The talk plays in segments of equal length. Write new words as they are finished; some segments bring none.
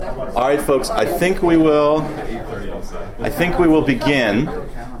All right, folks. I think we will begin.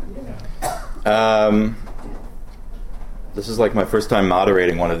 This is like my first time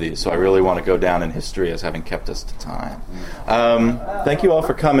moderating one of these, so I really want to go down in history as having kept us to time. Thank you all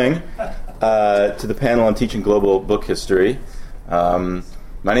for coming to the panel on teaching global book history. My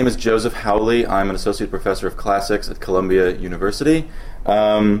name is Joseph Howley. I'm an associate professor of classics at Columbia University.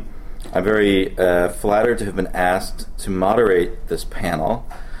 I'm very flattered to have been asked to moderate this panel.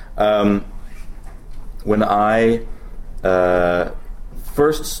 When I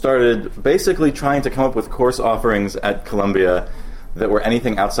first started basically trying to come up with course offerings at Columbia that were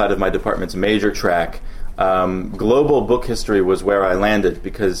anything outside of my department's major track, global book history was where I landed,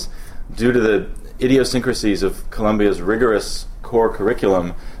 because due to the idiosyncrasies of Columbia's rigorous core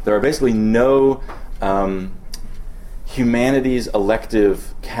curriculum, there are basically no humanities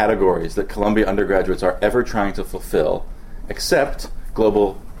elective categories that Columbia undergraduates are ever trying to fulfill, except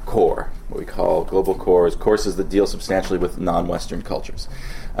global core, what we call global cores, courses that deal substantially with non-Western cultures.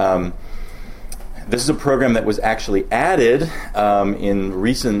 This is a program that was actually added in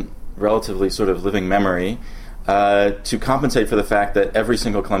recent, relatively sort of living memory to compensate for the fact that every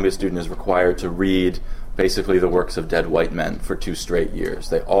single Columbia student is required to read basically the works of dead white men for 2 straight years.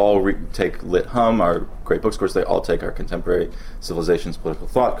 They all take Lit Hum, our great books course. They all take our Contemporary Civilizations Political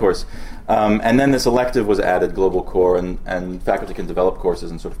Thought course. And then this elective was added, Global Core, and faculty can develop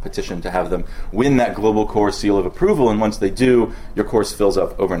courses and sort of petition to have them win that Global Core seal of approval. And once they do, your course fills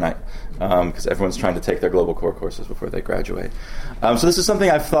up overnight, because everyone's trying to take their Global Core courses before they graduate. So this is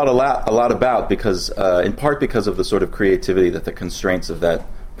something I've thought a lot about, because in part because of the sort of creativity that the constraints of that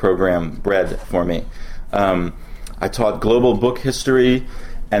program bred for me. I taught global book history,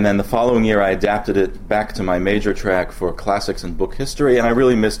 and then the following year I adapted it back to my major track for classics and book history, and I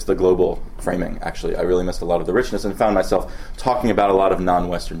really missed the global framing, actually. I really missed a lot of the richness and found myself talking about a lot of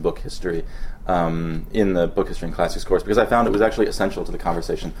non-Western book history in the book history and classics course, because I found it was actually essential to the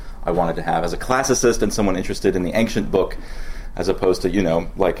conversation I wanted to have. As a classicist and someone interested in the ancient book, as opposed to,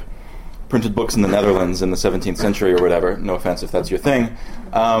 like printed books in the Netherlands in the 17th century or whatever, no offense if that's your thing,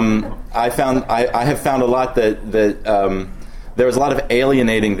 I have found a lot that there is a lot of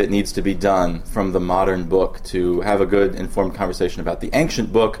alienating that needs to be done from the modern book to have a good informed conversation about the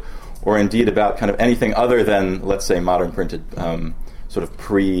ancient book, or indeed about kind of anything other than, let's say, modern printed, sort of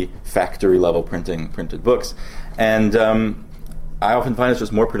pre-factory level printed books. And I often find it's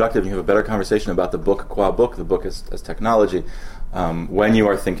just more productive, and you have a better conversation about the book qua book, the book as technology, when you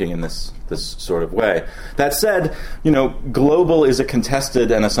are thinking in this sort of way. That said, global is a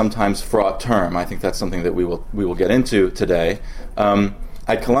contested and a sometimes fraught term. I think that's something that we will get into today.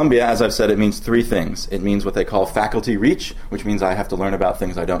 At Columbia, as I've said, it means 3 things. It means what they call faculty reach, which means I have to learn about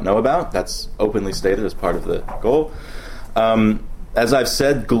things I don't know about. That's openly stated as part of the goal. As I've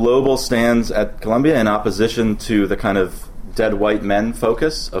said, global stands at Columbia in opposition to the kind of dead white men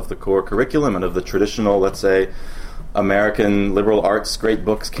focus of the core curriculum and of the traditional, let's say, American liberal arts great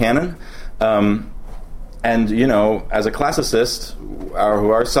books canon. And, as a classicist,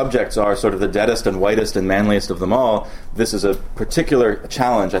 our subjects are sort of the deadest and whitest and manliest of them all. This is a particular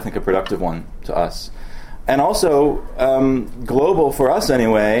challenge, I think a productive one to us. And also, global, for us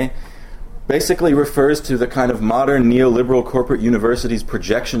anyway, basically refers to the kind of modern neoliberal corporate university's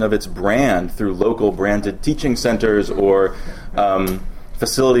projection of its brand through local branded teaching centers or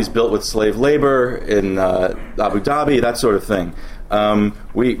facilities built with slave labor in Abu Dhabi, that sort of thing.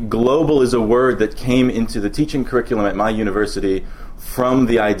 Global is a word that came into the teaching curriculum at my university from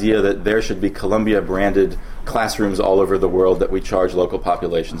the idea that there should be Columbia-branded classrooms all over the world that we charge local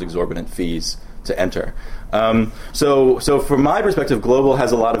populations exorbitant fees to enter. So from my perspective, global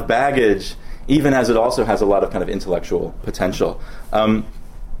has a lot of baggage, even as it also has a lot of kind of intellectual potential. And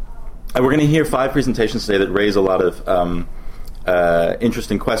we're going to hear 5 presentations today that raise a lot of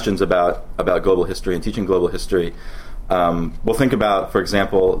interesting questions about global history and teaching global history. We'll think about, for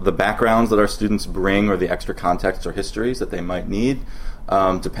example, the backgrounds that our students bring or the extra contexts or histories that they might need,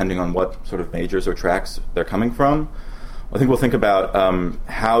 depending on what sort of majors or tracks they're coming from. I think we'll think about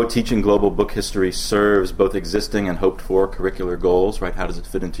how teaching global book history serves both existing and hoped-for curricular goals, right? How does it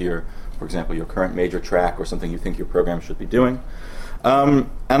fit into for example, your current major track or something you think your program should be doing? And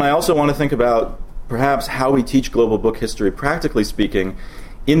I also want to think about perhaps how we teach global book history, practically speaking,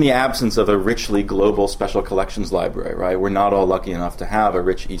 in the absence of a richly global special collections library, right? We're not all lucky enough to have a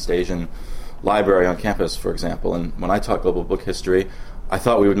rich East Asian library on campus, for example. And when I taught global book history, I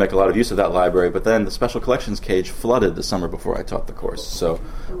thought we would make a lot of use of that library, but then the special collections cage flooded the summer before I taught the course. So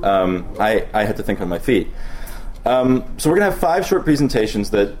I had to think on my feet. So we're going to have 5 short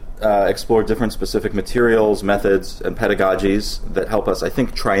presentations that explore different specific materials, methods, and pedagogies that help us, I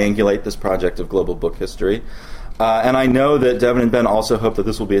think, triangulate this project of global book history. And I know that Devin and Ben also hope that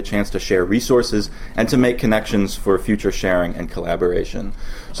this will be a chance to share resources and to make connections for future sharing and collaboration.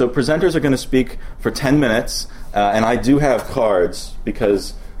 So presenters are going to speak for 10 minutes, and I do have cards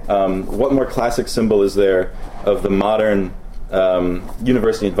because what more classic symbol is there of the modern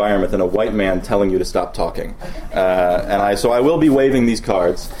university environment than a white man telling you to stop talking? So I will be waving these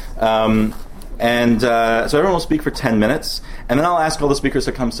cards. So everyone will speak for 10 minutes, and then I'll ask all the speakers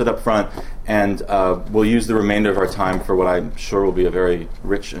to come sit up front, and we'll use the remainder of our time for what I'm sure will be a very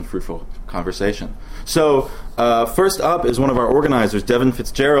rich and fruitful conversation. So first up is one of our organizers. Devin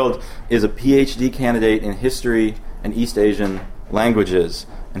Fitzgerald is a PhD candidate in history and East Asian languages,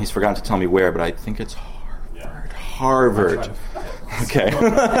 and he's forgotten to tell me where, but I think it's Harvard. Yeah. Harvard. Okay.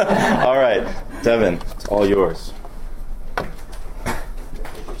 All right, Devin, it's all yours.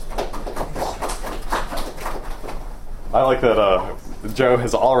 I like that Joe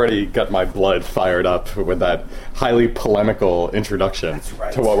has already got my blood fired up with that highly polemical introduction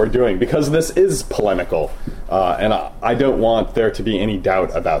to what we're doing, because this is polemical, and I don't want there to be any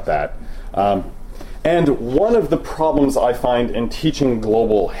doubt about that. And one of the problems I find in teaching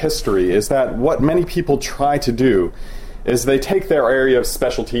global history is that what many people try to do is they take their area of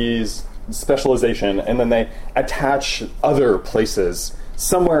specialization, and then they attach other places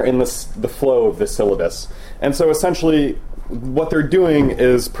somewhere in the flow of the syllabus. And so essentially what they're doing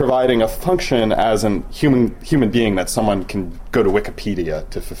is providing a function as a human being that someone can go to Wikipedia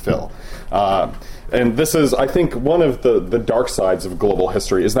to fulfill. And this is, I think, one of the dark sides of global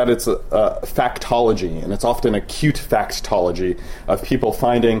history is that it's a factology, and it's often acute factology of people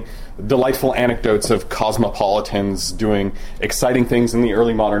finding delightful anecdotes of cosmopolitans doing exciting things in the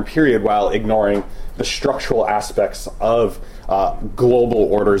early modern period while ignoring the structural aspects of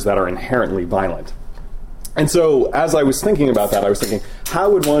global orders that are inherently violent. And so as I was thinking about that, I was thinking, how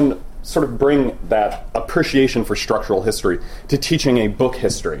would one sort of bring that appreciation for structural history to teaching a book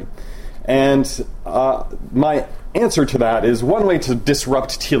history? And my answer to that is one way to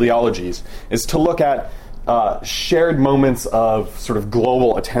disrupt teleologies is to look at shared moments of sort of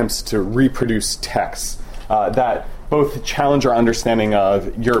global attempts to reproduce texts that both challenge our understanding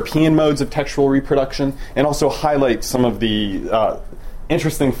of European modes of textual reproduction and also highlight some of the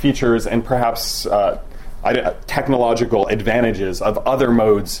interesting features and perhaps technological advantages of other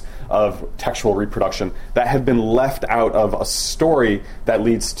modes of textual reproduction that have been left out of a story that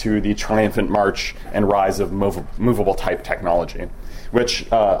leads to the triumphant march and rise of movable type technology, which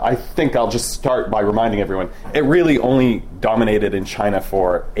I think I'll just start by reminding everyone, it really only dominated in China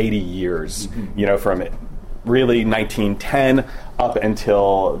for 80 years, from really 1910 up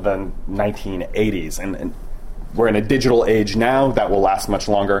until the 1980s. And we're in a digital age now that will last much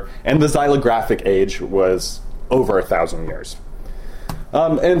longer, and the xylographic age was over 1,000 years.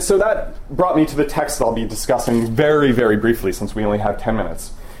 And so that brought me to the text that I'll be discussing very, very briefly, since we only have 10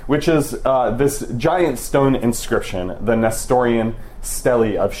 minutes, which is this giant stone inscription, the Nestorian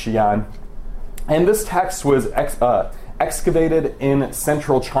Stele of Xi'an. And this text was excavated in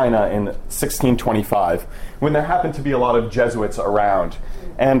central China in 1625, when there happened to be a lot of Jesuits around.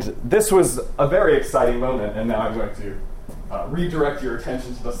 And this was a very exciting moment, and now I'm going to redirect your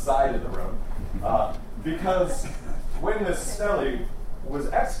attention to the side of the room, because when this stele was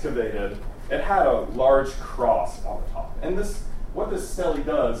excavated, it had a large cross on the top. And what this stele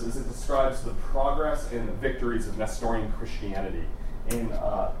does is it describes the progress and the victories of Nestorian Christianity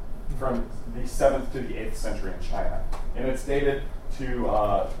from the 7th to the 8th century in China. And it's dated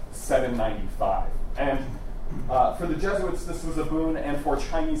to 795. And for the Jesuits, this was a boon, and for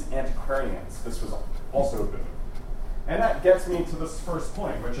Chinese antiquarians, this was also a boon. And that gets me to this first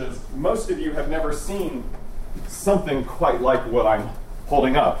point, which is most of you have never seen something quite like what I'm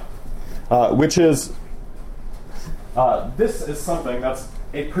holding up, which is this is something that's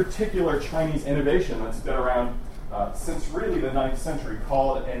a particular Chinese innovation that's been around since really the 9th century,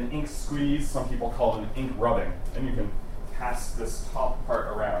 called an ink squeeze. Some people call it an ink rubbing. And you can pass this top part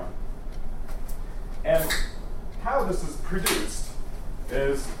around. And how this is produced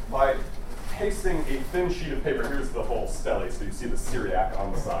is by pasting a thin sheet of paper. Here's the whole stele, so you see the Syriac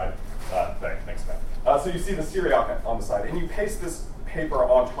on the side. Thanks, Ben. So you see the Syriac on the side, and you paste this paper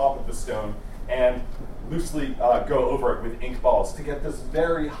on top of the stone and loosely go over it with ink balls to get this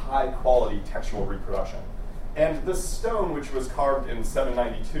very high quality textual reproduction. And this stone, which was carved in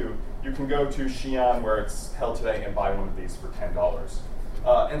 792, you can go to Xi'an, where it's held today, and buy one of these for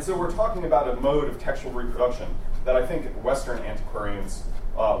 $10. And so we're talking about a mode of textual reproduction that I think Western antiquarians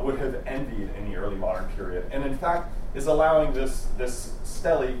would have envied in the early modern period, and in fact is allowing this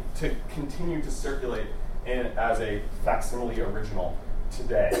stele to continue to circulate as a facsimile original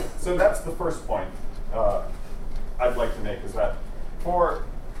today. So that's the first point I'd like to make, is that for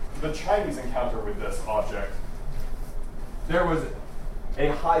the Chinese encounter with this object, there was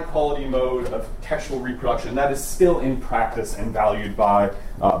a high-quality mode of textual reproduction that is still in practice and valued by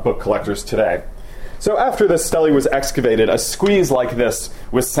book collectors today. So after the stele was excavated, a squeeze like this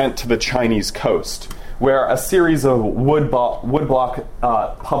was sent to the Chinese coast, where a series of woodblock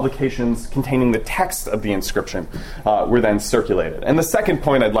publications containing the text of the inscription were then circulated. And the second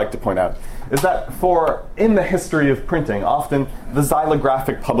point I'd like to point out is that in the history of printing, often the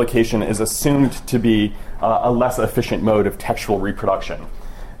xylographic publication is assumed to be a less efficient mode of textual reproduction.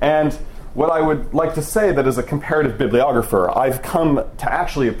 And what I would like to say, that as a comparative bibliographer, I've come to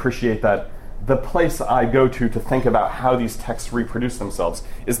actually appreciate that the place I go to think about how these texts reproduce themselves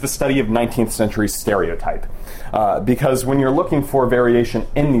is the study of 19th century stereotype. Because when you're looking for variation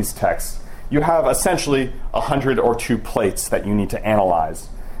in these texts, you have essentially 100 or 2 plates that you need to analyze.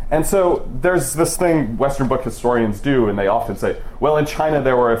 And so there's this thing Western book historians do, and they often say, well, in China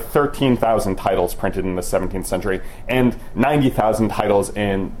there were 13,000 titles printed in the 17th century and 90,000 titles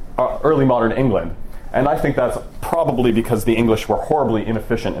in early modern England. And I think that's probably because the English were horribly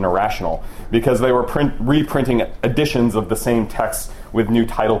inefficient and irrational, because they were reprinting editions of the same text with new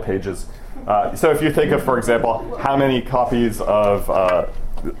title pages. So if you think of, for example, how many copies of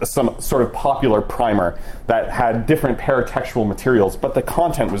some sort of popular primer that had different paratextual materials, but the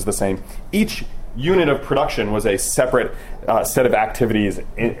content was the same. Each unit of production was a separate set of activities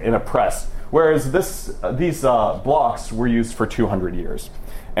in a press, whereas these blocks were used for 200 years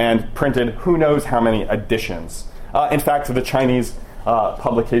and printed who knows how many editions. In fact, the Chinese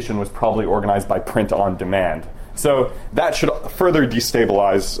publication was probably organized by print on demand. So that should further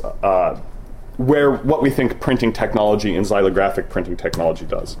destabilize what we think printing technology and xylographic printing technology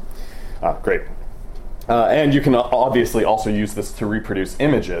does. Great. And you can obviously also use this to reproduce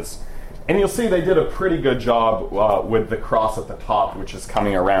images. And you'll see they did a pretty good job with the cross at the top, which is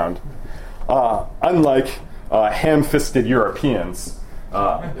coming around. Unlike ham-fisted Europeans,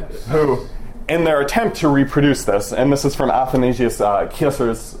 who, in their attempt to reproduce this, and this is from Athanasius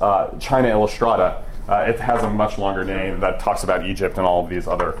Kieser's China Illustrata. It has a much longer name that talks about Egypt and all of these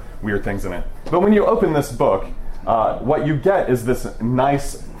other weird things in it. But when you open this book, what you get is this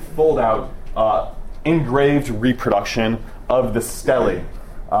nice fold-out engraved reproduction of the stele.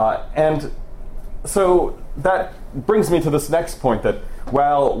 And so that brings me to this next point, that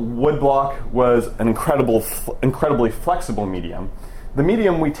while woodblock was an incredibly flexible medium, the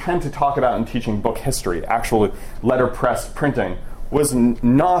medium we tend to talk about in teaching book history, actual letterpress printing, was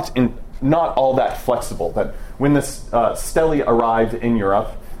not all that flexible. That when this stele arrived in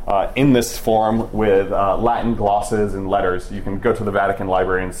Europe in this form with Latin glosses and letters, you can go to the Vatican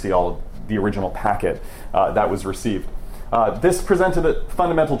Library and see all the original packet that was received. This presented a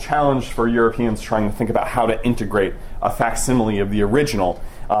fundamental challenge for Europeans trying to think about how to integrate a facsimile of the original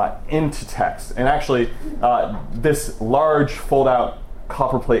into text. And actually, this large fold-out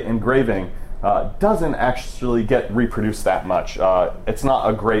copperplate engraving doesn't actually get reproduced that much. It's not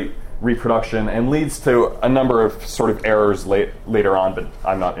a great reproduction and leads to a number of sort of errors later on, but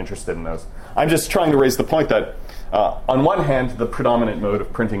I'm not interested in those. I'm just trying to raise the point that on one hand, the predominant mode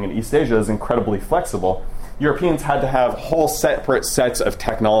of printing in East Asia is incredibly flexible. Europeans had to have whole separate sets of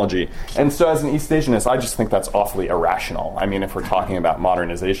technology. And so as an East Asianist, I just think that's awfully irrational. I mean, if we're talking about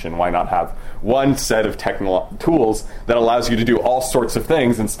modernization, why not have one set of tools that allows you to do all sorts of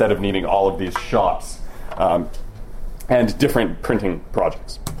things instead of needing all of these shops and different printing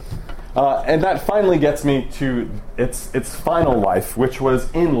projects? And that finally gets me to its final life, which was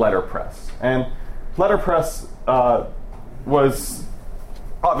in letterpress. And letterpress was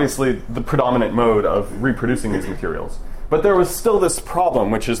obviously the predominant mode of reproducing these materials. But there was still this problem,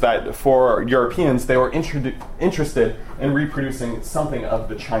 which is that for Europeans, they were interested in reproducing something of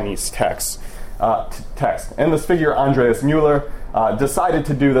the Chinese text. And this figure, Andreas Müller, decided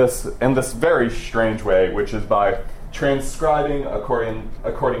to do this in this very strange way, which is by transcribing, according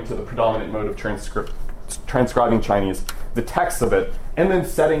to the predominant mode of transcribing Chinese, the text of it, and then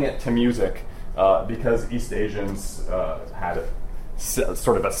setting it to music, because East Asians had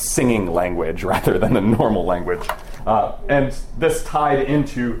sort of a singing language rather than the normal language. And this tied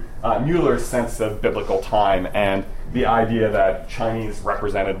into Müller's sense of biblical time and the idea that Chinese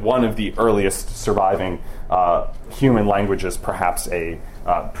represented one of the earliest surviving human languages, perhaps a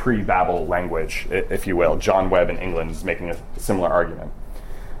pre-Babel language, if you will. John Webb in England is making a similar argument.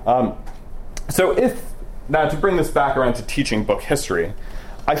 Now to bring this back around to teaching book history,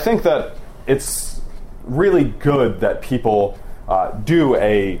 I think that it's really good that people do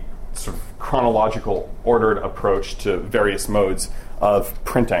a sort of chronological ordered approach to various modes of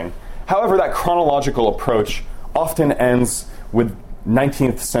printing. However, that chronological approach often ends with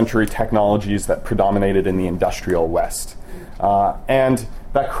 19th century technologies that predominated in the industrial West. And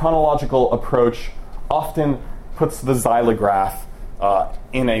that chronological approach often puts the xylograph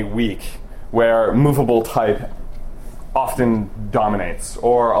in a week where movable type often dominates,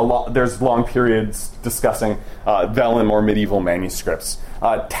 or there's long periods discussing vellum or medieval manuscripts.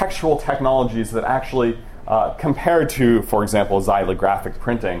 Textual technologies that actually, compared to, for example, xylographic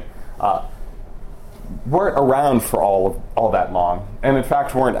printing, weren't around for all that long, and in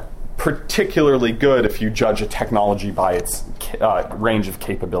fact weren't particularly good if you judge a technology by its range of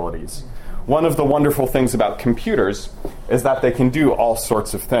capabilities. One of the wonderful things about computers is that they can do all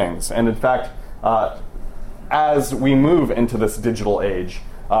sorts of things, and in fact, as we move into this digital age,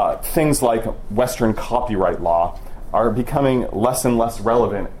 things like Western copyright law are becoming less and less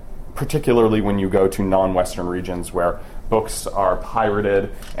relevant, particularly when you go to non-Western regions where books are pirated,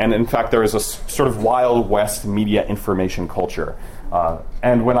 and in fact there is a sort of Wild West media information culture.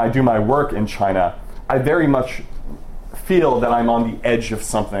 And when I do my work in China, I very much feel that I'm on the edge of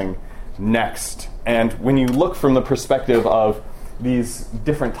something next. And when you look from the perspective of these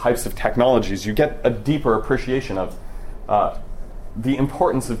different types of technologies, you get a deeper appreciation of the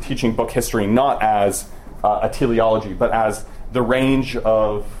importance of teaching book history not as a teleology, but as the range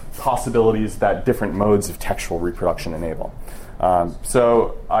of possibilities that different modes of textual reproduction enable.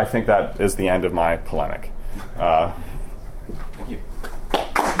 So I think that is the end of my polemic. Thank you.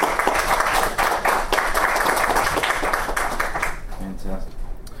 Fantastic.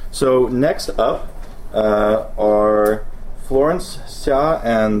 So next up are Florence Xia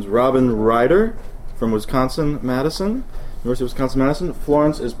and Robin Ryder from Wisconsin-Madison, University of Wisconsin-Madison.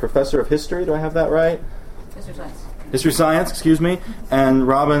 Florence is professor of history. Do I have that right? History Science, excuse me. And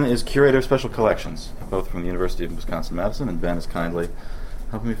Robin is curator of special collections, both from the University of Wisconsin-Madison, and Ben is kindly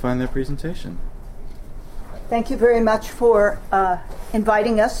helping me find their presentation. Thank you very much for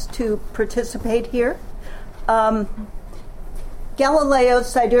inviting us to participate here. Galileo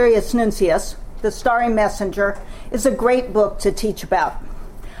Sidereus Nuncius, The Starry Messenger, is a great book to teach about.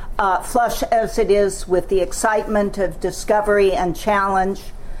 Flush as it is with the excitement of discovery and challenge.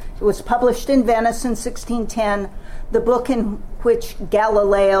 It was published in Venice in 1610, the book in which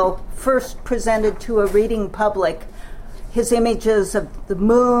Galileo first presented to a reading public his images of the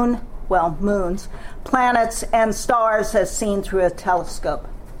moon, well, moons, planets, and stars as seen through a telescope.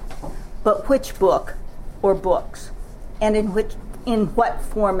 But which book or books? And in what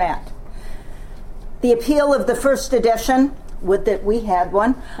format? The appeal of the first edition, would that we had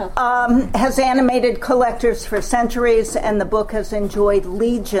one, has animated collectors for centuries, and the book has enjoyed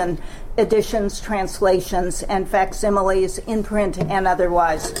legion editions, translations, and facsimiles in print and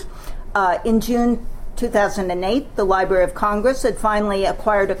otherwise. In June 2008, the Library of Congress had finally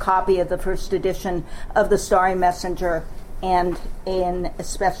acquired a copy of the first edition of The Starry Messenger, and an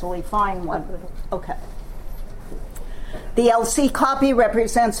especially fine one. Okay. The LC copy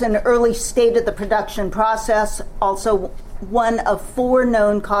represents an early state of the production process, also one of 4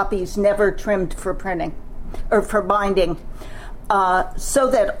 known copies never trimmed for printing, or for binding, so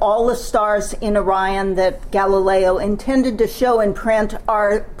that all the stars in Orion that Galileo intended to show in print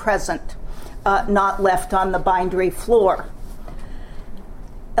are present, not left on the bindery floor.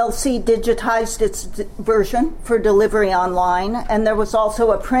 LC digitized its version for delivery online, and there was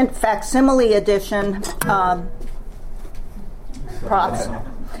also a print facsimile edition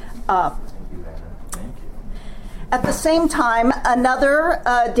At the same time, another,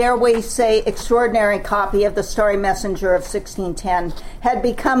 dare we say, extraordinary copy of The Starry Messenger of 1610 had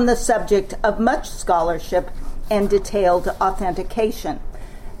become the subject of much scholarship and detailed authentication.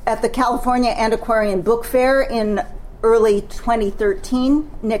 At the California Antiquarian Book Fair in early 2013,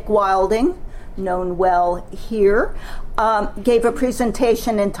 Nick Wilding, known well here, gave a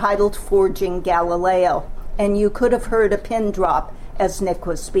presentation entitled Forging Galileo, and you could have heard a pin drop as Nick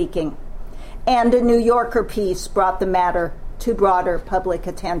was speaking. And a New Yorker piece brought the matter to broader public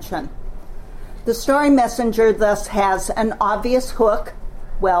attention. The Starry Messenger thus has an obvious hook,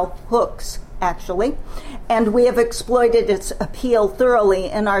 well, hooks, actually, and we have exploited its appeal thoroughly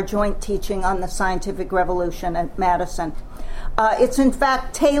in our joint teaching on the scientific revolution at Madison. It's in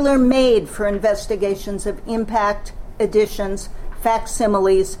fact tailor-made for investigations of impact, editions,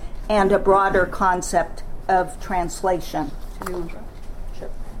 facsimiles, and a broader concept of translation.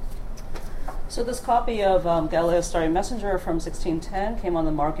 So this copy of Galileo's Starry Messenger from 1610 came on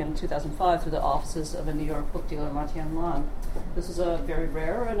the market in 2005 through the offices of a New York book dealer, Martien Lan. This is a very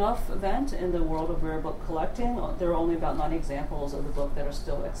rare enough event in the world of rare book collecting. There are only about 90 examples of the book that are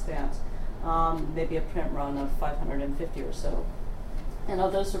still extant. Maybe a print run of 550 or so. And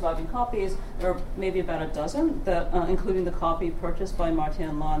of those surviving copies, there are maybe about a dozen, that, including the copy purchased by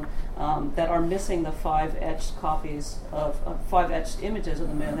Martien Lan, that are missing the 5 etched copies of 5 etched images of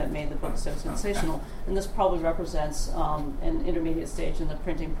the moon that made the book so sensational. And this probably represents an intermediate stage in the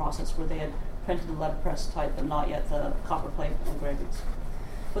printing process where they had printed the letterpress type, but not yet the copperplate engravings.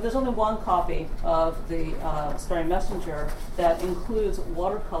 But there's only one copy of the Starry Messenger that includes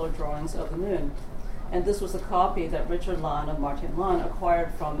watercolor drawings of the moon. And this was the copy that Richard Lan of Martien Lan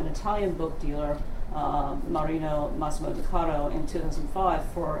acquired from an Italian book dealer, Marino Massimo Ducato, in 2005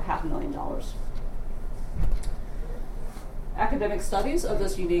 for $500,000. Academic studies of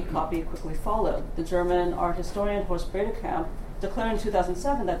this unique copy quickly followed. The German art historian Horst Bredekamp declared in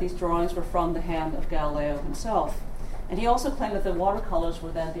 2007 that these drawings were from the hand of Galileo himself. And he also claimed that the watercolors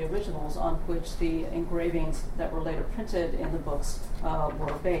were then the originals on which the engravings that were later printed in the books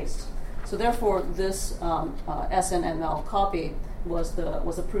were based. So therefore, this SNML copy was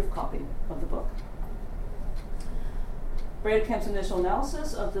a proof copy of the book. Bredekamp's initial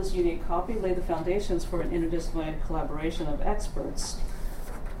analysis of this unique copy laid the foundations for an interdisciplinary collaboration of experts.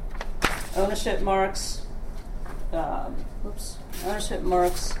 Ownership marks,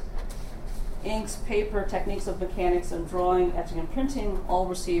 inks, paper, techniques of mechanics, and drawing, etching, and printing all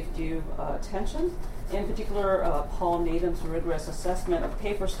received due attention. In particular, Paul Needham's rigorous assessment of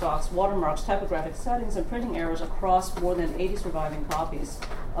paper stocks, watermarks, typographic settings, and printing errors across more than 80 surviving copies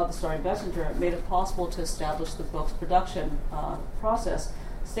of the Starry Messenger made it possible to establish the book's production process,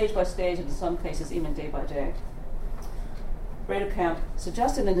 stage by stage, and in some cases even day by day. Bredekamp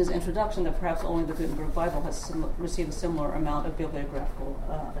suggested in his introduction that perhaps only the Gutenberg Bible has received a similar amount of bibliographical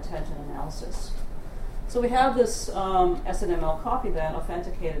attention and analysis. So we have this SNML copy then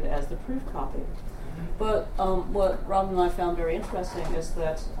authenticated as the proof copy. But what Robin and I found very interesting is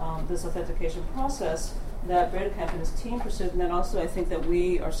that this authentication process that Bredekamp and his team pursued, and then also I think that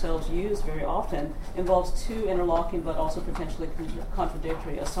we ourselves use very often, involves two interlocking but also potentially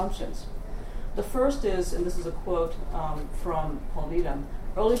contradictory assumptions. The first is, and this is a quote from Paul Needham,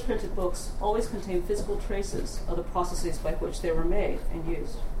 early printed books always contain physical traces of the processes by which they were made and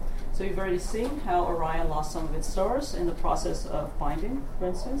used. So you've already seen how Orion lost some of its stars in the process of binding, for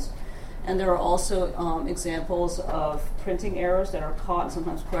instance. And there are also examples of printing errors that are caught and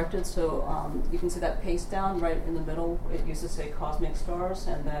sometimes corrected. So you can see that paste down right in the middle. It used to say cosmic stars,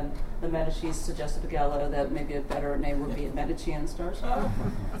 and then the Medici suggested to Galileo that maybe a better name would be Medicean stars.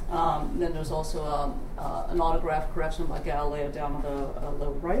 Then there's also an autograph correction by Galileo down on the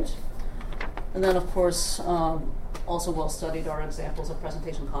lower right. And then, of course, also well studied are examples of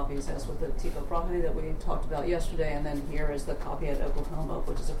presentation copies, as with the Tycho Brahe that we talked about yesterday, and then here is the copy at Oklahoma,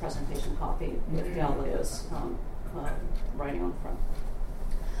 which is a presentation copy with Galileo's writing on the front.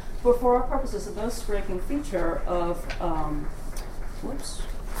 But for our purposes, the most striking feature of sorry,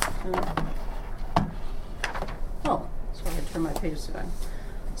 I turned my pages today.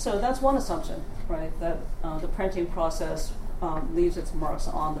 So that's one assumption, right? That the printing process leaves its marks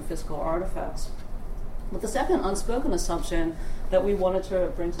on the physical artifacts. But the second unspoken assumption that we wanted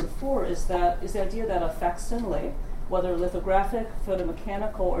to bring to the fore is the idea that a facsimile, whether lithographic,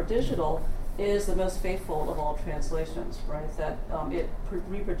 photomechanical, or digital, is the most faithful of all translations, right? That it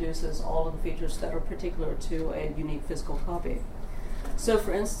reproduces all of the features that are particular to a unique physical copy. So,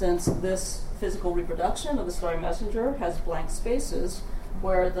 for instance, this physical reproduction of the Starry Messenger has blank spaces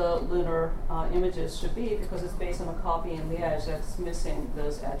where the lunar images should be, because it's based on a copy in Liège that's missing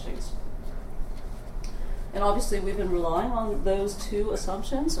those etchings. And obviously, we've been relying on those two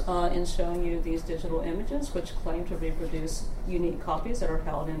assumptions in showing you these digital images, which claim to reproduce unique copies that are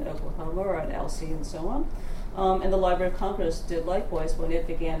held in Oklahoma or at LC and so on. And the Library of Congress did likewise when it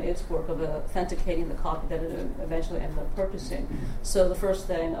began its work of authenticating the copy that it eventually ended up purchasing. So the first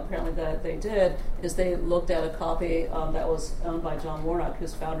thing, apparently, that they did is they looked at a copy that was owned by John Warnock,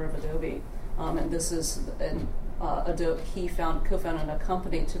 who's founder of Adobe. And this is Adobe. He co-founded a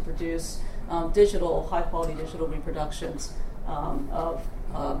company to produce high-quality digital reproductions of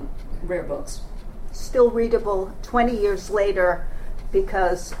rare books. Still readable 20 years later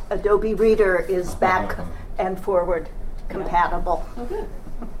because Adobe Reader is back and forward compatible. Oh, good.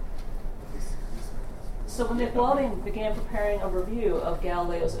 So when Nick Walding began preparing a review of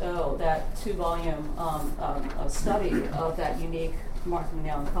Galileo's O, that 2-volume study of that unique Martin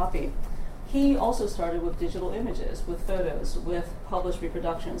Young copy, He also started with digital images, with photos, with published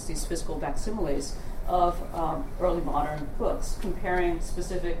reproductions, these physical facsimiles of early modern books, comparing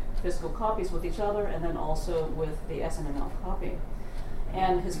specific physical copies with each other and then also with the SNML copy.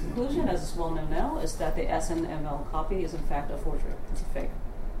 And his conclusion, as is well known now, is that the SNML copy is in fact a forgery. It's a fake.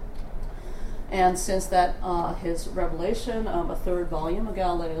 And since that, his revelation, a third volume of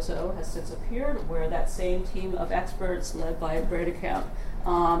Galileo's O has since appeared, where that same team of experts led by Bredekamp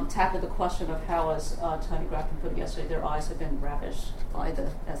tackled the question of how, as Tony Grafton put it yesterday, their eyes have been ravished by the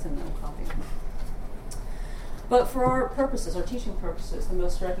SNML copy. But for our purposes, our teaching purposes, the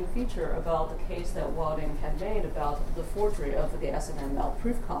most striking feature about the case that Wilding had made about the forgery of the SNML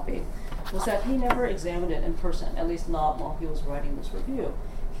proof copy was that he never examined it in person, at least not while he was writing this review.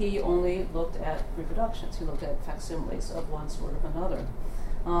 He only looked at reproductions. He looked at facsimiles of one sort of another.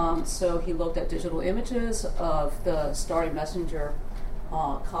 So he looked at digital images of the Starry Messenger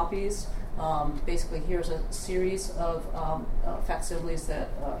copies. Basically, here's a series of facsimiles that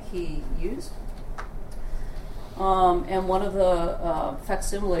he used. And one of the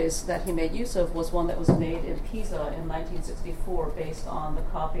facsimiles that he made use of was one that was made in Pisa in 1964 based on the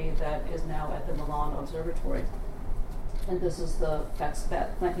copy that is now at the Milan Observatory. And this is the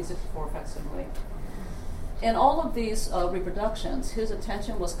that 1964 facsimile. In all of these reproductions, his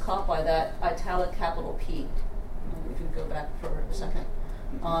attention was caught by that italic capital P. If you go back for a second.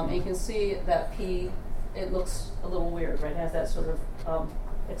 And you can see that P, it looks a little weird, right? It has that sort of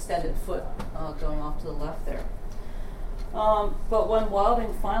extended foot going off to the left there. But when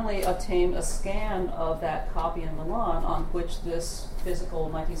Wilding finally obtained a scan of that copy in Milan on which this physical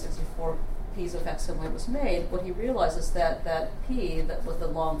 1964 Pisa facsimile was made, what he realized is that that P, that with the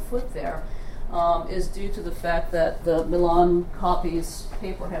long foot there, is due to the fact that the Milan copy's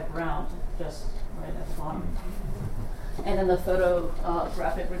paper had browned just right at the bottom. And in the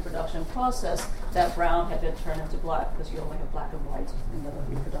photographic reproduction process, that brown had been turned into black because you only have black and white in the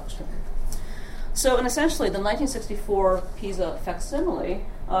reproduction. So, and essentially, the 1964 Pisa facsimile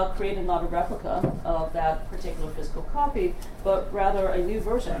created not a replica of that particular physical copy, but rather a new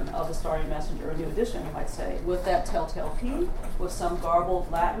version of the Starry Messenger, a new edition, you might say, with that telltale P, with some garbled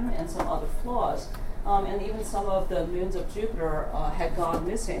Latin and some other flaws. And even some of the moons of Jupiter had gone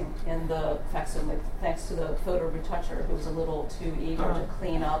missing in the facsimile, thanks to the photo retoucher, who was a little too eager to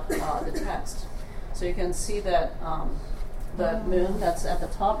clean up the text. So you can see that the moon that's at the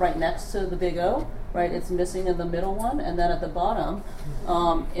top, right next to the big O, right, it's missing in the middle one, and then at the bottom,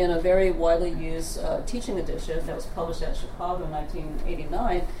 in a very widely used teaching edition that was published at Chicago in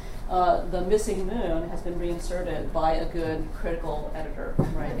 1989, the missing moon has been reinserted by a good critical editor,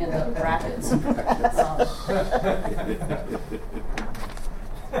 right, in the brackets.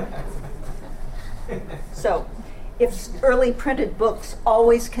 So, if early printed books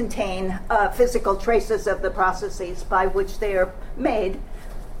always contain physical traces of the processes by which they are made,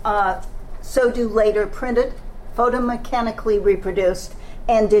 so do later printed, photomechanically reproduced,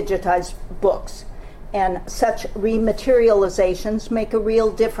 and digitized books. And such rematerializations make a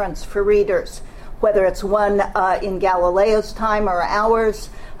real difference for readers, whether it's one in Galileo's time or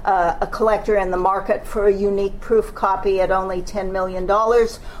ours, a collector in the market for a unique proof copy at only $10 million,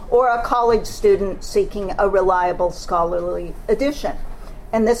 or a college student seeking a reliable scholarly edition.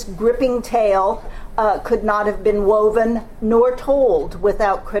 And this gripping tale could not have been woven nor told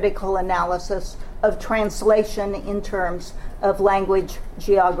without critical analysis of translation in terms of language,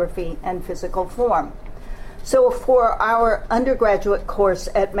 geography, and physical form. So for our undergraduate course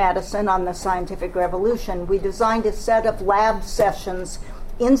at Madison on the Scientific Revolution, we designed a set of lab sessions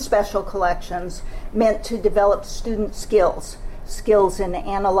in special collections meant to develop student skills in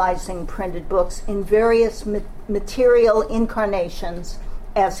analyzing printed books in various material incarnations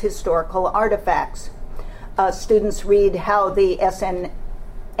as historical artifacts. Students read how the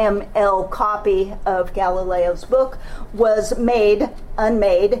SNML copy of Galileo's book was made,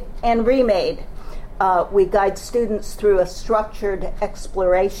 unmade, and remade. We guide students through a structured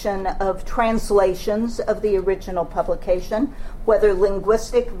exploration of translations of the original publication, whether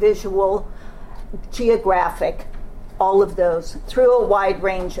linguistic, visual, geographic, all of those, through a wide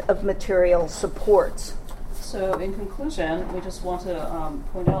range of material supports. So in conclusion, we just want to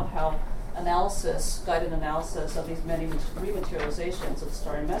point out how guided analysis of these many rematerializations of the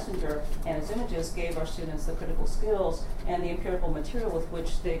Starry Messenger and its images gave our students the critical skills and the empirical material with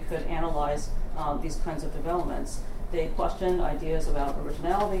which they could analyze these kinds of developments. They questioned ideas about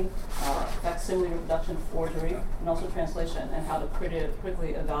originality, facsimile reproduction, forgery, and also translation, and how to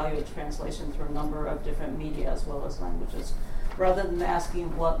critically evaluate translation through a number of different media as well as languages. Rather than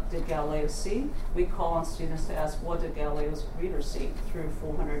asking what did Galileo see, we call on students to ask what did Galileo's readers see through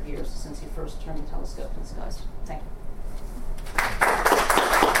 400 years since he first turned the telescope in the skies. Thank you.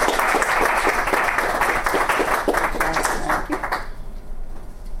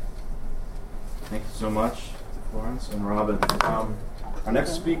 Thank you so much, Florence and Robin. Our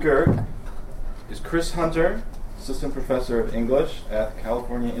next speaker is Chris Hunter, Assistant Professor of English at the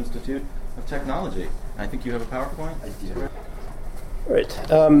California Institute of Technology. I think you have a PowerPoint? I do.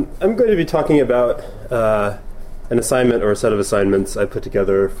 Right. I'm going to be talking about an assignment or a set of assignments I put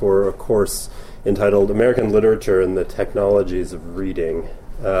together for a course entitled American Literature and the Technologies of Reading.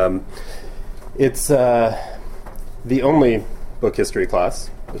 It's the only book history class,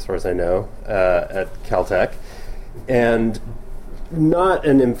 as far as I know, at Caltech, and not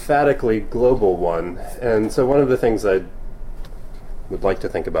an emphatically global one. And so one of the things I would like to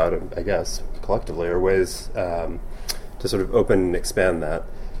think about, I guess, collectively, are ways to sort of open and expand that.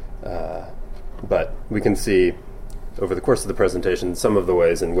 But we can see over the course of the presentation some of the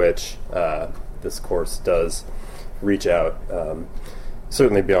ways in which this course does reach out,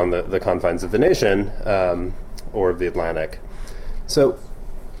 certainly beyond the confines of the nation or of the Atlantic. So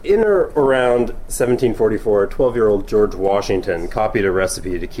in or around 1744, 12-year-old George Washington copied a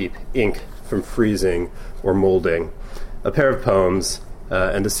recipe to keep ink from freezing or molding, a pair of poems,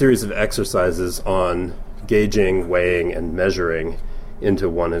 and a series of exercises on gauging, weighing, and measuring into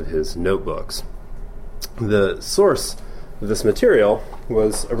one of his notebooks. The source of this material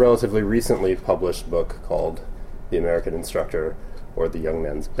was a relatively recently published book called The American Instructor, or The Young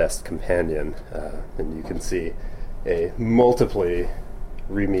Man's Best Companion, and you can see a multiply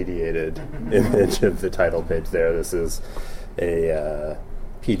remediated image of the title page there. This is a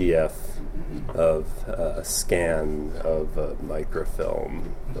PDF of a scan of a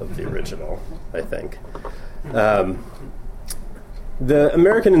microfilm of the original, I think. The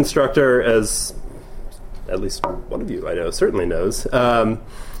American Instructor, as at least one of you I know certainly knows,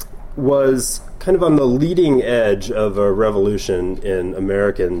 was kind of on the leading edge of a revolution in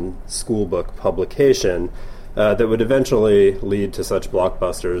American schoolbook publication that would eventually lead to such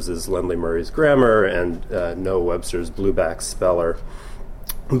blockbusters as Lindley Murray's Grammar and Noah Webster's Blueback Speller.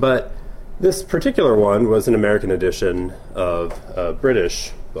 But this particular one was an American edition of a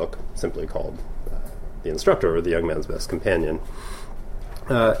British book simply called The Instructor, or The Young Man's Best Companion.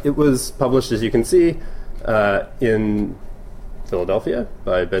 It was published, as you can see, in Philadelphia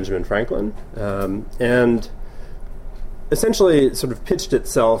by Benjamin Franklin, and essentially sort of pitched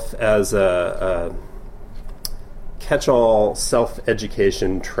itself as a catch-all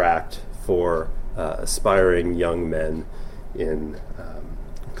self-education tract for aspiring young men in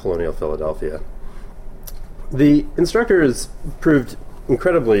colonial Philadelphia. The Instructor has proved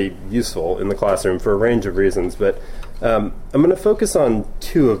incredibly useful in the classroom for a range of reasons, but I'm going to focus on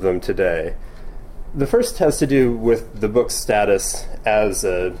two of them today. The first has to do with the book's status as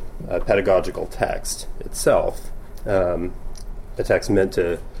a pedagogical text itself, a text meant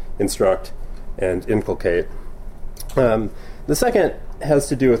to instruct and inculcate. The second has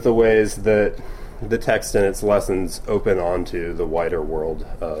to do with the ways that the text and its lessons open onto the wider world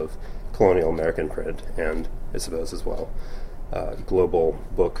of colonial American print and, I suppose as well, global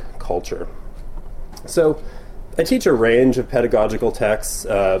book culture. So I teach a range of pedagogical texts,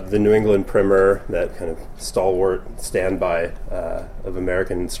 the New England Primer, that kind of stalwart standby of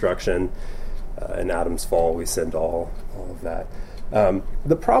American instruction, in Adam's Fall, We Send All of that.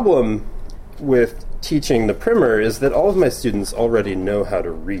 The problem with teaching the Primer is that all of my students already know how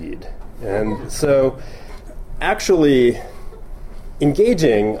to read. And so actually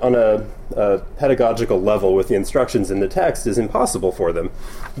engaging on a pedagogical level with the instructions in the text is impossible for them.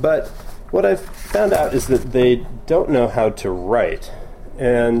 But what I've found out is that they don't know how to write.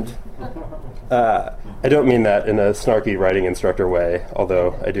 And I don't mean that in a snarky writing instructor way,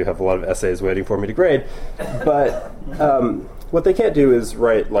 although I do have a lot of essays waiting for me to grade. But what they can't do is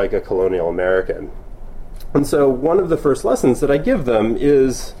write like a colonial American. And so one of the first lessons that I give them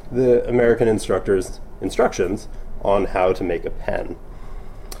is the American instructor's instructions on how to make a pen.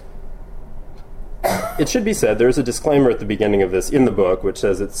 It should be said, there's a disclaimer at the beginning of this in the book which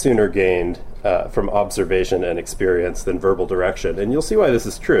says it's sooner gained from observation and experience than verbal direction, and you'll see why this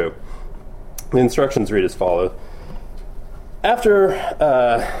is true. The instructions read as follows. After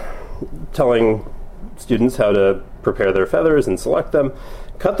telling students how to prepare their feathers and select them,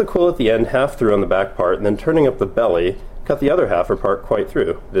 cut the quill at the end half through on the back part, and then turning up the belly, cut the other half or part quite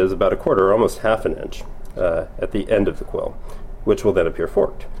through, viz. About a quarter or almost half an inch at the end of the quill, which will then appear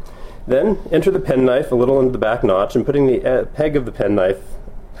forked. Then enter the penknife a little into the back notch, and putting the peg of the penknife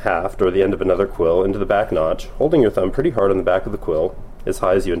haft, or the end of another quill, into the back notch, holding your thumb pretty hard on the back of the quill, as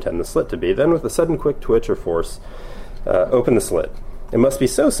high as you intend the slit to be. Then, with a sudden quick twitch or force, open the slit. It must be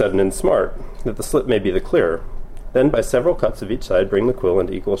so sudden and smart that the slit may be the clearer. Then, by several cuts of each side, bring the quill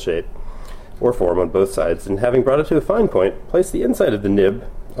into equal shape or form on both sides, and having brought it to a fine point, place the inside of the nib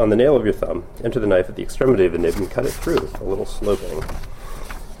on the nail of your thumb, enter the knife at the extremity of the nib, and cut it through, a little sloping.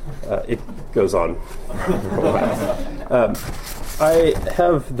 It goes on for a while. I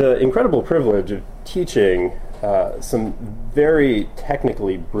have the incredible privilege of teaching some very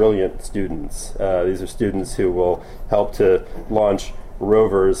technically brilliant students. These are students who will help to launch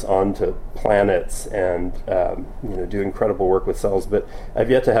rovers onto planets and do incredible work with cells, but I've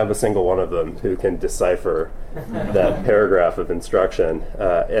yet to have a single one of them who can decipher that paragraph of instruction.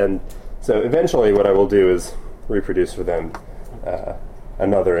 And so eventually what I will do is reproduce for them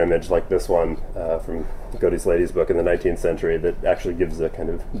another image like this one from Godey's Lady's book in the 19th century that actually gives a kind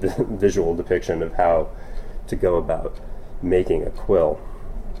of visual depiction of how to go about making a quill.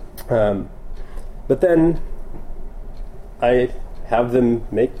 But then I have them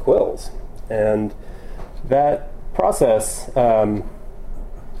make quills. And that process, in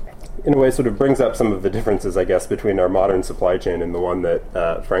a way, sort of brings up some of the differences, I guess, between our modern supply chain and the one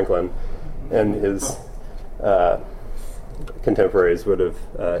that Franklin and his contemporaries would have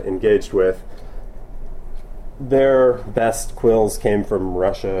engaged with. Their best quills came from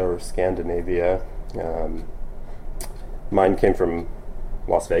Russia or Scandinavia. Mine came from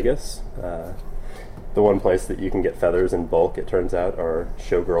Las Vegas. The one place that you can get feathers in bulk, it turns out, are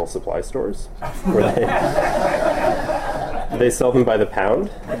showgirl supply stores, where they sell them by the pound.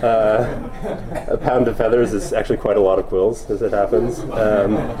 A pound of feathers is actually quite a lot of quills, as it happens.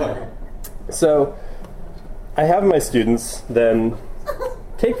 So I have my students then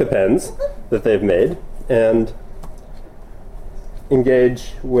take the pens that they've made and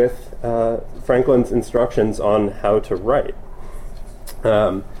engage with Franklin's instructions on how to write.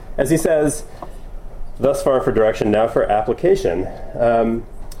 As he says, thus far for direction, now for application.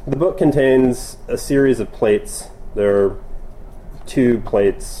 The book contains a series of plates. There are 2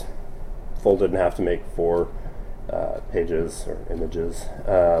 plates folded in half to make 4 pages or images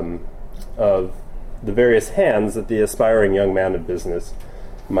of the various hands that the aspiring young man of business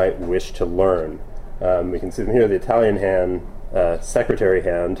might wish to learn. We can see them here, the Italian hand, secretary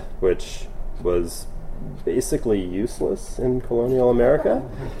hand, which was basically useless in colonial America.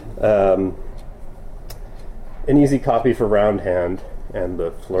 An easy copy for round hand, and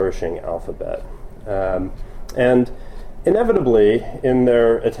the flourishing alphabet. And inevitably, in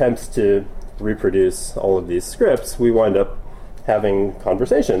their attempts to reproduce all of these scripts, we wind up having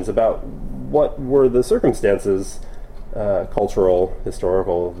conversations about what were the circumstances, cultural,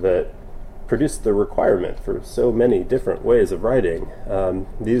 historical, that produced the requirement for so many different ways of writing.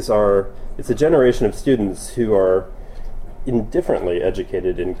 It's a generation of students who are indifferently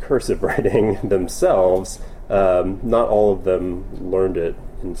educated in cursive writing themselves. Not all of them learned it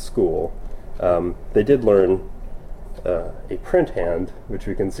in school. They did learn a print hand, which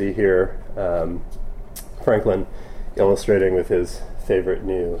we can see here, Franklin illustrating with his favorite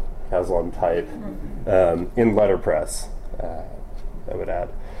new Caslon type in letterpress, I would add.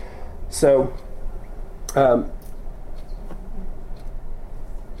 So I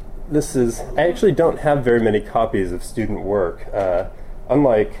actually don't have very many copies of student work.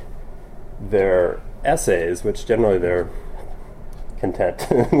 Unlike their essays, which generally they're content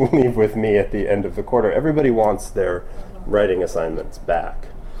to leave with me at the end of the quarter, everybody wants their writing assignments back.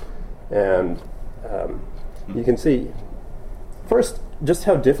 And you can see, first, just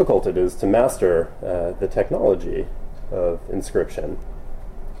how difficult it is to master the technology of inscription.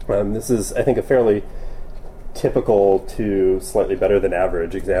 This is, I think, a fairly typical to slightly better than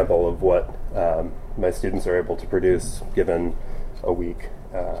average example of what my students are able to produce given a week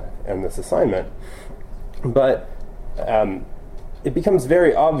and this assignment. But it becomes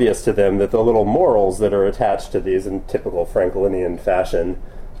very obvious to them that the little morals that are attached to these in typical Franklinian fashion,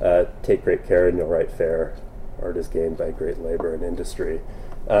 take great care and you'll write fair, art is gained by great labor and industry.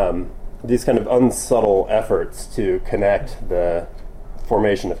 These kind of unsubtle efforts to connect the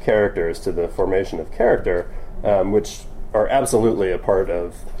formation of characters to the formation of character, which are absolutely a part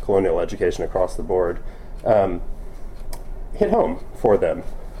of colonial education across the board, hit home for them.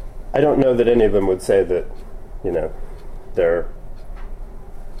 I don't know that any of them would say that, they're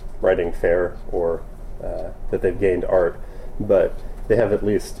writing fair or that they've gained art, but they have at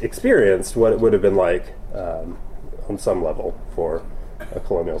least experienced what it would have been like on some level for a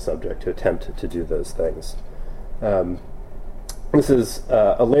colonial subject to attempt to do those things. This is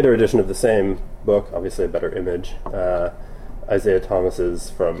a later edition of the same book, obviously a better image. Isaiah Thomas's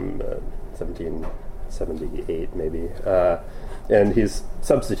from 1778, maybe. And he's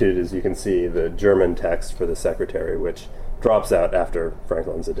substituted, as you can see, the German text for the secretary, which drops out after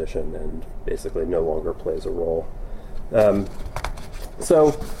Franklin's edition and basically no longer plays a role.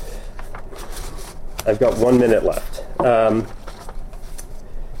 So I've got 1 minute left.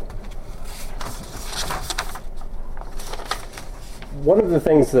 One of the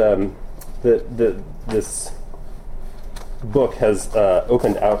things that this book has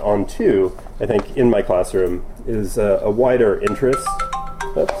opened out onto, I think, in my classroom, is a wider interest.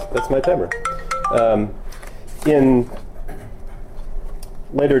 Oops, that's my timer. In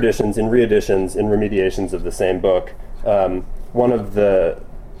later editions, in reeditions, in remediations of the same book, one of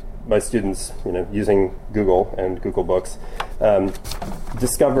my students, using Google and Google Books,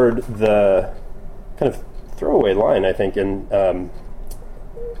 discovered the kind of throwaway line, I think, in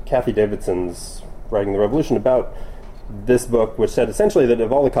Kathy Davidson's Writing the Revolution about this book, which said essentially that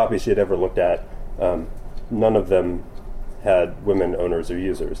of all the copies she had ever looked at, none of them had women owners or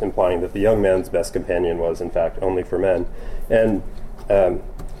users, implying that the young man's best companion was, in fact, only for men. And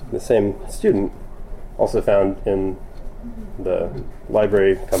the same student also found in the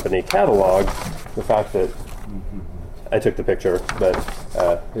library company catalog the fact that I took the picture, but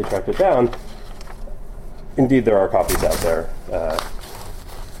they tracked it down. Indeed, there are copies out there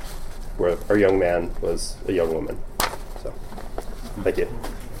where our young man was a young woman. So, thank you.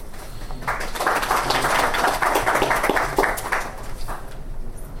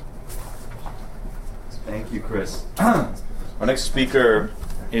 Thank you, Chris. Our next speaker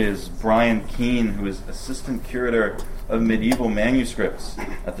is Brian Keene, who is Assistant Curator of Medieval Manuscripts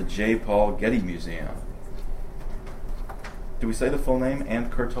at the J. Paul Getty Museum. Did we say the full name? Anne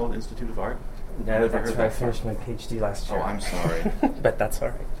Courtauld Institute of Art? No, that's where I finished my PhD last year. Oh, I'm sorry. But that's all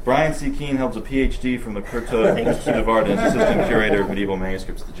right. Brian C. Keene holds a PhD from the Courtauld Institute of Art and is Assistant Curator of Medieval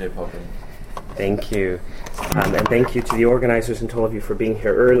Manuscripts at the J. Paul Getty. Thank you. And thank you to the organizers and to all of you for being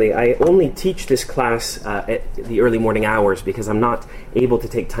here early. I only teach this class at the early morning hours because I'm not able to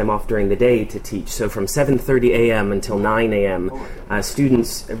take time off during the day to teach. So from 7:30 a.m. until 9 a.m.,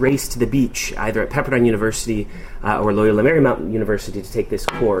 students race to the beach, either at Pepperdine University or Loyola Marymount University, to take this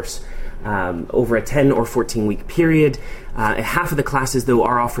course. Over a 10 or 14-week period. Half of the classes, though,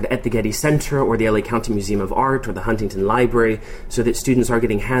 are offered at the Getty Center or the LA County Museum of Art or the Huntington Library, so that students are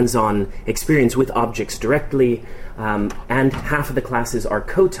getting hands-on experience with objects directly, and half of the classes are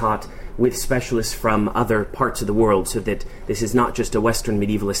co-taught with specialists from other parts of the world, so that this is not just a Western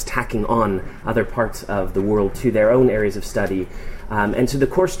medievalist tacking on other parts of the world to their own areas of study. And so the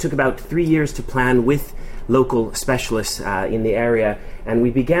course took about 3 years to plan with local specialists in the area, and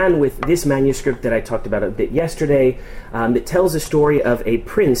we began with this manuscript that I talked about a bit yesterday, that tells a story of a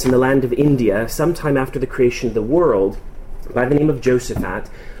prince in the land of India sometime after the creation of the world by the name of Josaphat,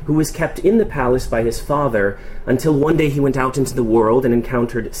 who was kept in the palace by his father until one day he went out into the world and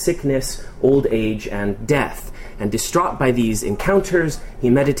encountered sickness, old age, and death. And distraught by these encounters, he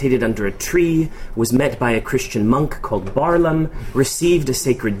meditated under a tree, was met by a Christian monk called Barlaam, received a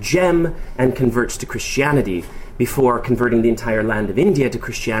sacred gem, and converts to Christianity, before converting the entire land of India to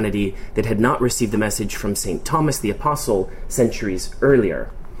Christianity that had not received the message from St. Thomas the Apostle centuries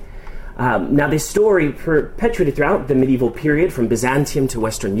earlier. Now, this story perpetuated throughout the medieval period, from Byzantium to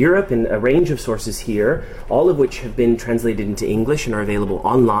Western Europe, in a range of sources here, all of which have been translated into English and are available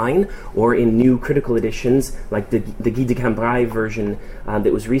online, or in new critical editions, like the Guy de Cambrai version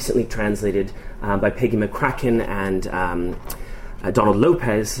that was recently translated by Peggy McCracken and Donald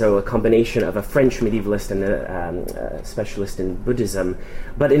Lopez, so a combination of a French medievalist and a specialist in Buddhism.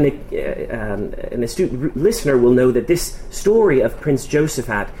 But an astute listener will know that this story of Prince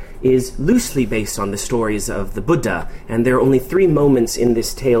Josaphat is loosely based on the stories of the Buddha, and there are only 3 moments in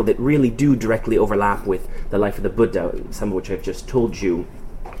this tale that really do directly overlap with the life of the Buddha, some of which I've just told you.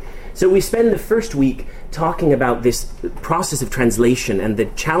 So we spend the first week talking about this process of translation and the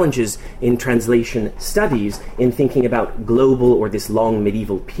challenges in translation studies in thinking about global or this long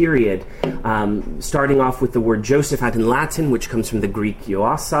medieval period, starting off with the word Josaphat in Latin, which comes from the Greek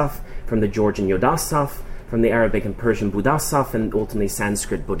Ioasaph, from the Georgian Yodasaph, from the Arabic and Persian Buddhasaph, and ultimately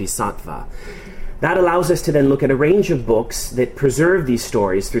Sanskrit Bodhisattva. That allows us to then look at a range of books that preserve these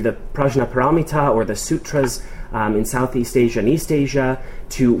stories through the Prajnaparamita or the sutras in Southeast Asia and East Asia,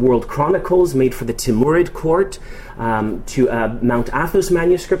 to world chronicles made for the Timurid court, to a Mount Athos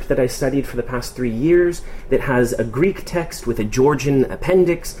manuscript that I studied for the past 3 years that has a Greek text with a Georgian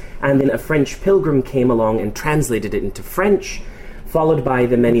appendix, and then a French pilgrim came along and translated it into French, followed by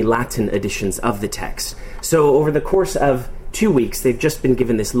the many Latin editions of the text. So over the course of 2 weeks, they've just been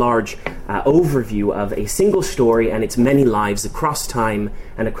given this large overview of a single story and its many lives across time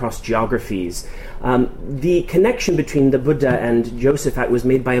and across geographies. The connection between the Buddha and Josaphat was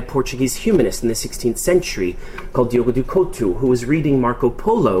made by a Portuguese humanist in the 16th century called Diogo de Couto, who was reading Marco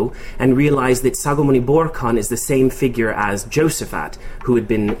Polo and realized that Sagomuni Borkan is the same figure as Josaphat, who had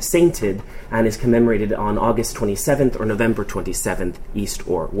been sainted and is commemorated on August 27th or November 27th, east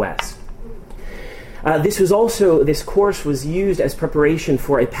or west. This course was used as preparation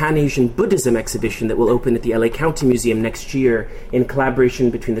for a Pan-Asian Buddhism exhibition that will open at the LA County Museum next year in collaboration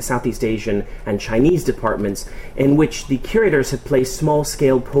between the Southeast Asian and Chinese departments, in which the curators have placed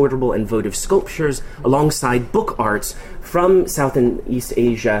small-scale portable and votive sculptures alongside book arts from South and East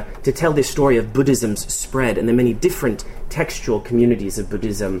Asia to tell the story of Buddhism's spread and the many different textual communities of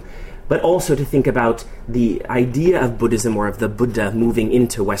Buddhism, but also to think about the idea of Buddhism or of the Buddha moving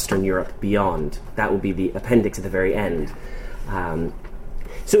into Western Europe beyond. That will be the appendix at the very end.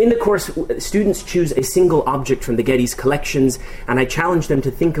 So in the course, students choose a single object from the Getty's collections, and I challenge them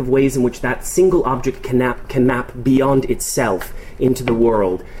to think of ways in which that single object can map beyond itself into the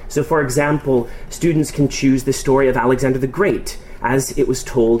world. So for example, students can choose the story of Alexander the Great, as it was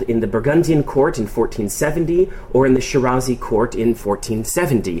told in the Burgundian court in 1470 or in the Shirazi court in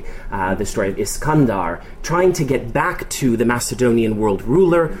 1470, the story of Iskandar, trying to get back to the Macedonian world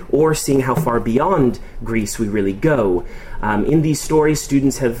ruler or seeing how far beyond Greece we really go. In these stories,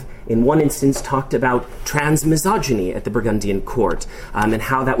 students have, in one instance, talked about transmisogyny at the Burgundian court and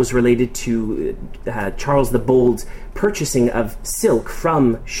how that was related to Charles the Bold's purchasing of silk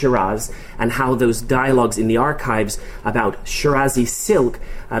from Shiraz, and how those dialogues in the archives about Shirazi silk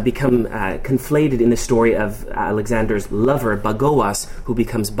become conflated in the story of Alexander's lover, Bagoas, who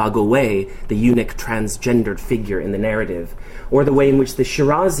becomes Bagowe, the eunuch transgendered figure in the narrative. Or the way in which the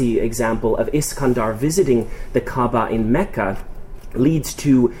Shirazi example of Iskandar visiting the Kaaba in Mecca leads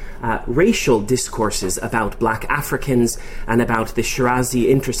to racial discourses about black Africans and about the Shirazi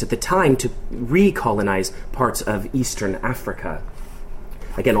interest at the time to recolonize parts of Eastern Africa.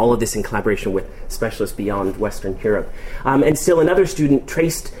 Again, all of this in collaboration with specialists beyond Western Europe. And still another student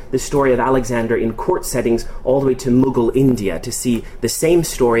traced the story of Alexander in court settings all the way to Mughal India to see the same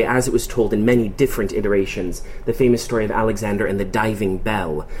story as it was told in many different iterations, the famous story of Alexander and the diving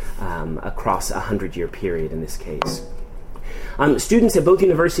bell across a 100-year period in this case. Students at both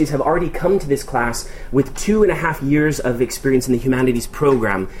universities have already come to this class with 2.5 years of experience in the humanities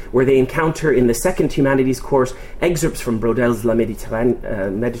program, where they encounter in the second humanities course excerpts from Brodel's La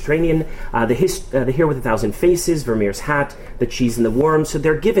Mediterranean, The Hero with 1,000 Faces, Vermeer's Hat, The Cheese and the Worm. So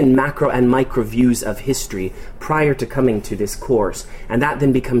they're given macro and micro views of history prior to coming to this course. And that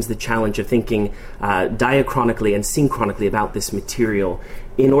then becomes the challenge of thinking diachronically and synchronically about this material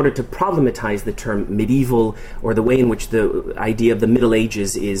in order to problematize the term medieval, or the way in which the idea of the Middle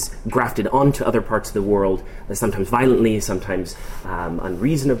Ages is grafted onto other parts of the world, sometimes violently, sometimes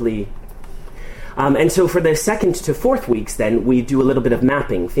unreasonably. And so for the second to fourth weeks, then, we do a little bit of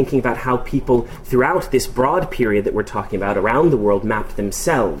mapping, thinking about how people throughout this broad period that we're talking about around the world mapped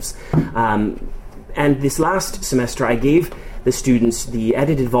themselves. And this last semester, I gave the students the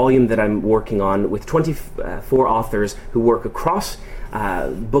edited volume that I'm working on with 24 authors who work across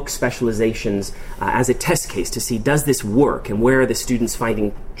book specializations as a test case to see, does this work, and where are the students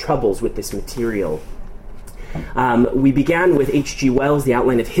finding troubles with this material. We began with H.G. Wells' The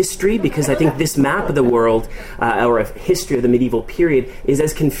Outline of History, because I think this map of the world, or a history of the medieval period, is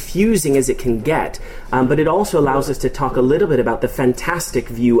as confusing as it can get. But it also allows us to talk a little bit about the fantastic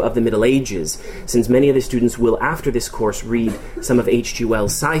view of the Middle Ages, since many of the students will, after this course, read some of H.G.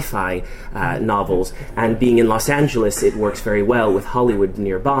 Wells' sci-fi novels. And being in Los Angeles, it works very well with Hollywood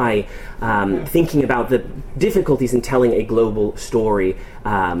nearby, thinking about the difficulties in telling a global story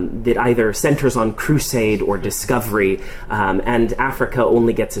that either centers on crusade or discovery, and Africa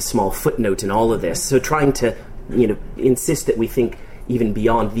only gets a small footnote in all of this. So trying to, insist that we think even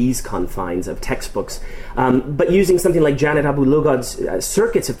beyond these confines of textbooks. But using something like Janet Abu Lughad's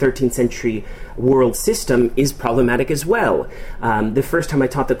Circuits of 13th Century World System is problematic as well. The first time I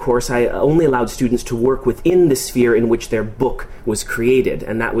taught the course, I only allowed students to work within the sphere in which their book was created,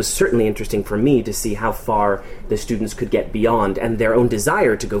 and that was certainly interesting for me to see how far the students could get beyond and their own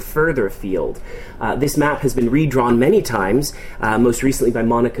desire to go further afield. This map has been redrawn many times, most recently by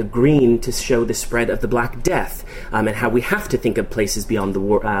Monica Green, to show the spread of the Black Death, and how we have to think of places beyond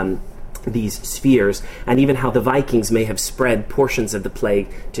the these spheres, and even how the Vikings may have spread portions of the plague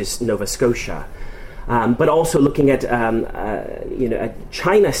to Nova Scotia. But also looking at a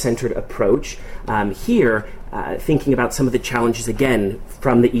China-centered approach here, thinking about some of the challenges again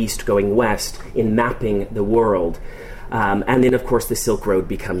from the east going west in mapping the world. And then, of course, the Silk Road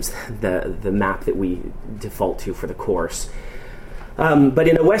becomes the map that we default to for the course. But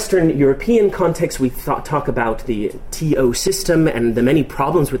in a Western European context, we talk about the TO system and the many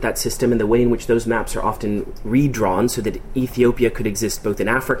problems with that system and the way in which those maps are often redrawn so that Ethiopia could exist both in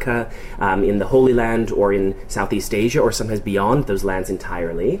Africa, in the Holy Land, or in Southeast Asia, or sometimes beyond those lands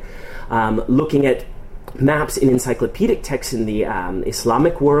entirely. Looking at maps in encyclopedic texts in the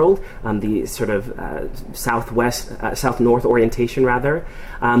Islamic world, the sort of south-north orientation rather,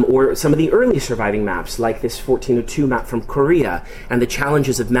 or some of the early surviving maps like this 1402 map from Korea, and the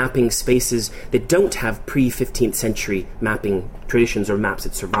challenges of mapping spaces that don't have pre-15th century mapping traditions or maps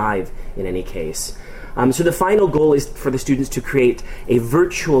that survive in any case. So the final goal is for the students to create a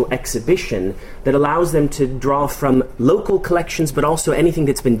virtual exhibition that allows them to draw from local collections, but also anything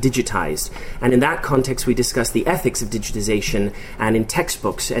that's been digitized. And in that context, we discuss the ethics of digitization and in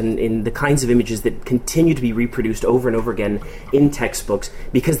textbooks and in the kinds of images that continue to be reproduced over and over again in textbooks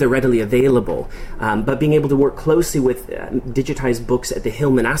because they're readily available. But being able to work closely with digitized books at the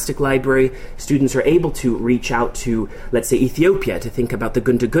Hill Monastic Library, students are able to reach out to, let's say, Ethiopia to think about the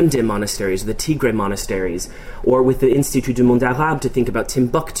Gunde monasteries, the Tigray monasteries, or with the Institut du Monde Arabe to think about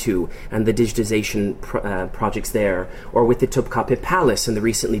Timbuktu and the digitization projects there, or with the Topkapi Palace and the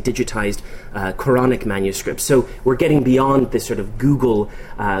recently digitized Quranic manuscripts. So we're getting beyond this sort of Google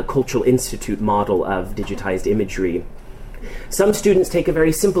Cultural Institute model of digitized imagery. Some students take a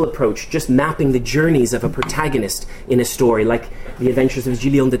very simple approach, just mapping the journeys of a protagonist in a story, like the adventures of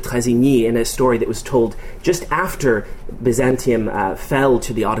Gillian de Trazegnies in a story that was told just after Byzantium fell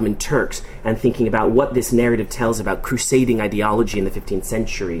to the Ottoman Turks, and thinking about what this narrative tells about crusading ideology in the 15th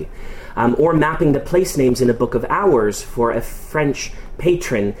century. Or mapping the place names in a book of hours for a French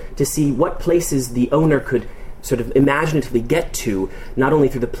patron to see what places the owner could sort of imaginatively get to, not only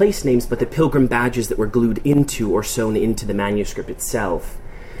through the place names, but the pilgrim badges that were glued into or sewn into the manuscript itself.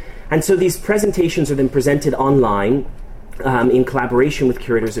 And so these presentations are then presented online in collaboration with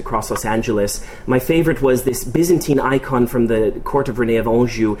curators across Los Angeles. My favorite was this Byzantine icon from the court of René of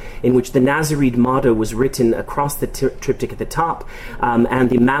Anjou, in which the Nazarene motto was written across the triptych at the top, and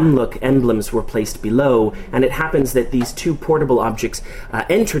the Mamluk emblems were placed below. And it happens that these two portable objects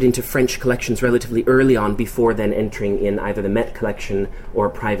entered into French collections relatively early on, before then entering in either the Met collection or a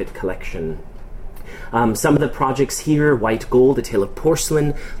private collection. Some of the projects here, White Gold, A Tale of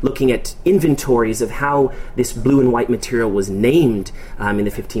Porcelain, looking at inventories of how this blue and white material was named in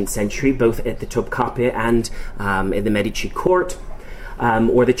the 15th century, both at the Topkapi and in the Medici court.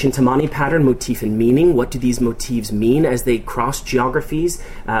 Or the Chintamani pattern, motif and meaning. What do these motifs mean as they cross geographies?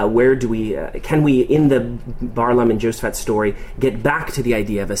 Where do we, can we, in the Barlaam and Josaphat story, get back to the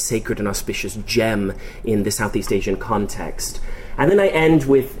idea of a sacred and auspicious gem in the Southeast Asian context? And then I end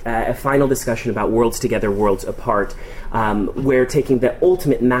with a final discussion about worlds together, worlds apart, where taking the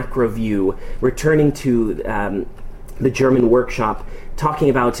ultimate macro view, returning to the German workshop, talking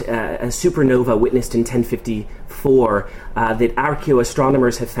about a supernova witnessed in 1054 that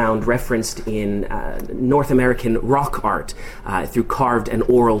archaeoastronomers have found referenced in North American rock art through carved and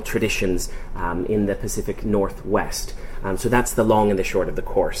oral traditions in the Pacific Northwest. So that's the long and the short of the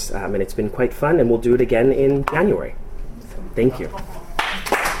course. And it's been quite fun, and we'll do it again in January. Thank you.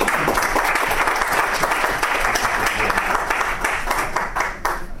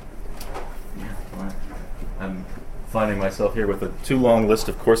 I'm finding myself here with a too long list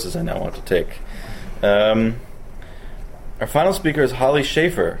of courses I now want to take. Our final speaker is Holly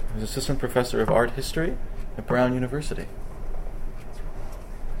Schaefer, who's assistant professor of art history at Brown University.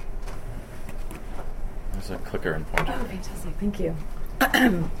 There's a clicker and pointer. Oh, fantastic! Thank you.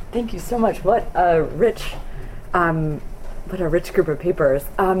 Thank you so much. What a rich group of papers.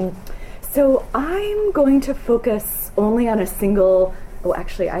 So I'm going to focus only on a single. Oh,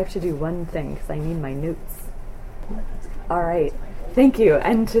 actually, I have to do one thing because I need my notes. All right. Thank you.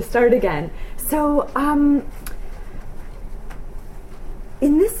 And to start again. So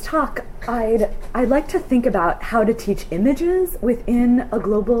in this talk, I'd like to think about how to teach images within a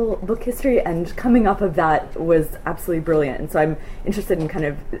global book history, and coming up of that was absolutely brilliant. And so I'm interested in kind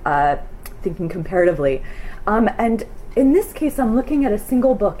of thinking comparatively. And in this case, I'm looking at a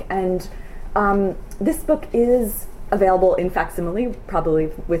single book, and this book is available in facsimile, probably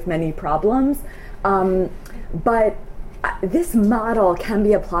with many problems, but this model can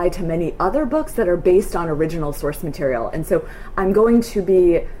be applied to many other books that are based on original source material. And so I'm going to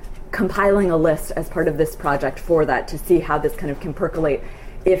be compiling a list as part of this project for that, to see how this kind of can percolate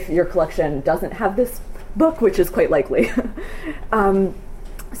if your collection doesn't have this book, which is quite likely.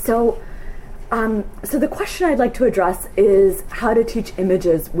 So So the question I'd like to address is how to teach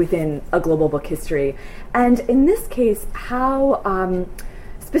images within a global book history. And in this case, how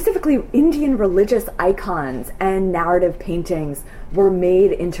specifically Indian religious icons and narrative paintings were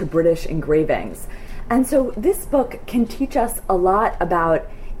made into British engravings. And so this book can teach us a lot about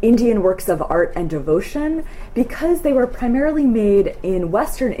Indian works of art and devotion because they were primarily made in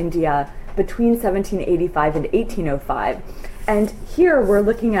Western India between 1785 and 1805. And here we're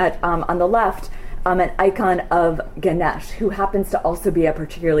looking at, on the left, an icon of Ganesh, who happens to also be a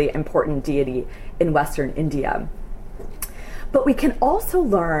particularly important deity in Western India. But we can also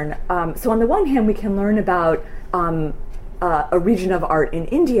learn, so on the one hand, we can learn about a region of art in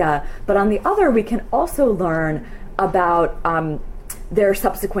India, but on the other, we can also learn about their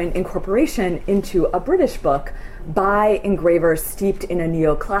subsequent incorporation into a British book by engravers steeped in a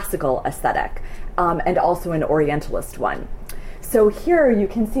neoclassical aesthetic, and also an Orientalist one. So here you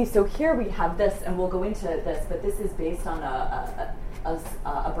can see, so here we have this, and we'll go into this, but this is based on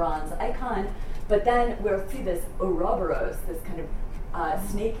a bronze icon. But then we'll see this Ouroboros, this kind of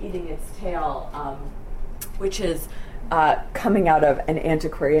snake eating its tail, which is coming out of an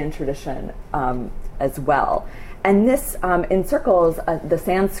antiquarian tradition as well. And this encircles the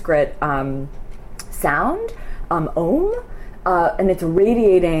Sanskrit sound, Om, and it's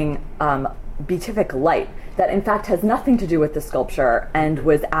radiating beatific light that in fact has nothing to do with the sculpture and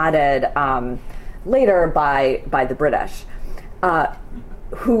was added later by the British,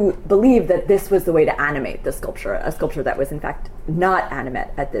 who believed that this was the way to animate the sculpture, a sculpture that was in fact not animate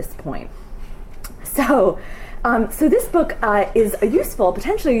at this point. So this book is a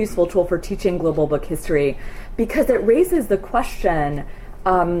potentially useful tool for teaching global book history because it raises the question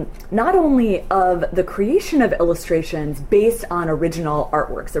not only of the creation of illustrations based on original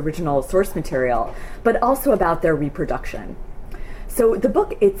artworks, original source material, but also about their reproduction. So the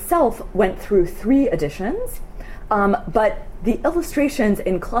book itself went through 3 editions, but the illustrations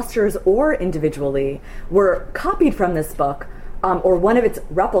in clusters or individually were copied from this book or one of its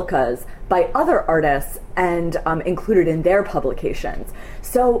replicas by other artists and included in their publications.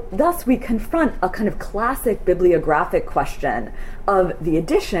 So thus we confront a kind of classic bibliographic question of the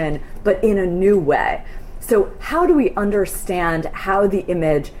edition, but in a new way. So how do we understand how the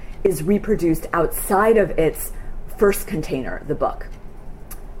image is reproduced outside of its first container, the book?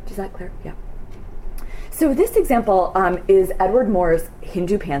 Is that clear? Yeah. So this example is Edward Moore's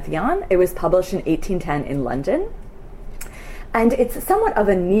Hindu Pantheon. It was published in 1810 in London. And it's somewhat of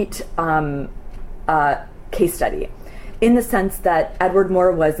a neat case study in the sense that Edward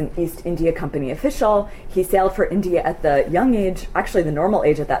Moore was an East India Company official. He sailed for India at the young age, actually the normal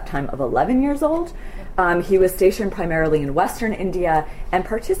age at that time of 11 years old. He was stationed primarily in Western India and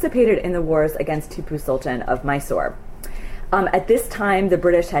participated in the wars against Tipu Sultan of Mysore. At this time, the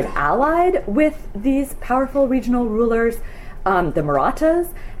British had allied with these powerful regional rulers, the Marathas,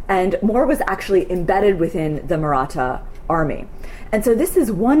 and Moore was actually embedded within the Maratha army. And so this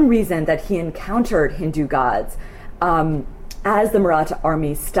is one reason that he encountered Hindu gods as the Maratha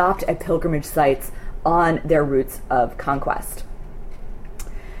army stopped at pilgrimage sites on their routes of conquest.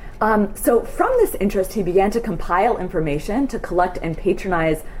 So from this interest, he began to compile information to collect and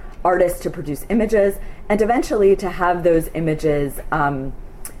patronize artists to produce images, and eventually to have those images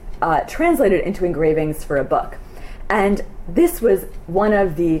translated into engravings for a book. And this was one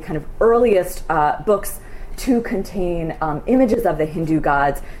of the kind of earliest books to contain images of the Hindu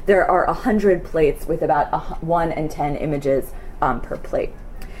gods. There are 100 plates with about 1 in 10 images per plate.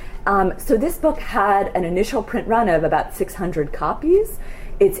 So this book had an initial print run of about 600 copies.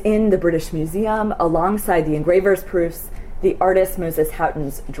 It's in the British Museum alongside the engraver's proofs, the artist Moses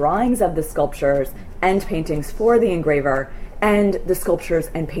Houghton's drawings of the sculptures and paintings for the engraver, and the sculptures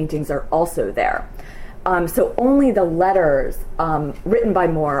and paintings are also there. So only the letters written by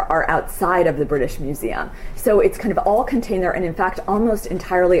Moore are outside of the British Museum. So it's kind of all contained there, and in fact almost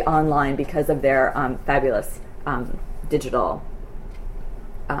entirely online because of their fabulous digital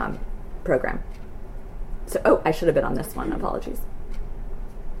program. So, I should have been on this one, apologies.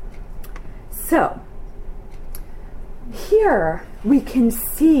 So, here we can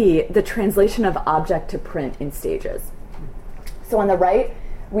see the translation of object to print in stages. So on the right,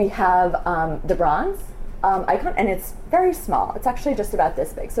 we have the bronze icon, and it's very small. It's actually just about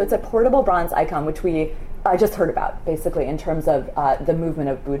this big. So it's a portable bronze icon, which we just heard about, basically, in terms of the movement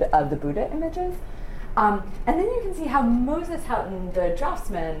of the Buddha images. And then you can see how Moses Houghton, the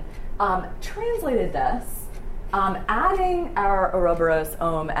draftsman, translated this, adding our Ouroboros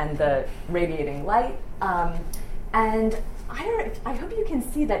Om and the radiating light. And I hope you can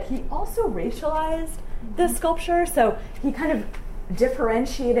see that he also racialized the sculpture. So he kind of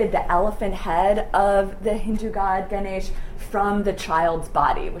differentiated the elephant head of the Hindu god Ganesh from the child's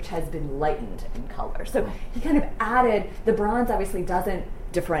body, which has been lightened in color. So he kind of added, the bronze obviously doesn't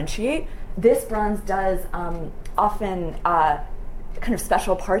differentiate. This bronze does often kind of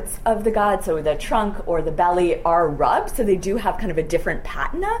special parts of the god, so the trunk or the belly are rubbed, so they do have kind of a different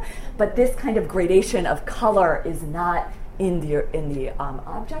patina, but this kind of gradation of color is not in the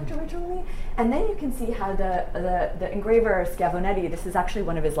object originally. And then you can see how the engraver Schiavonetti, this is actually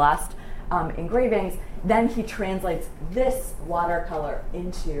one of his last engravings, then he translates this watercolor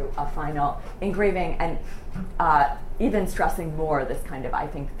into a final engraving, and even stressing more this kind of, I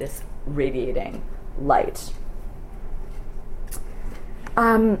think, this radiating light.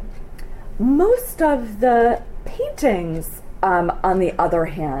 Most of the paintings, on the other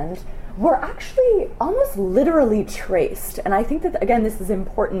hand, were actually almost literally traced. And I think that, again, this is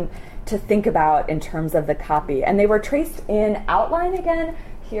important to think about in terms of the copy. And they were traced in outline again.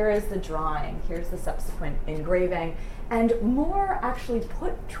 Here is the drawing. Here's the subsequent engraving. And Moore actually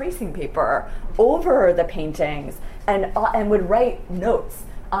put tracing paper over the paintings and would write notes,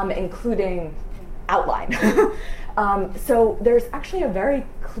 including outline. So there's actually a very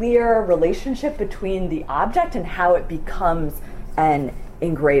clear relationship between the object and how it becomes an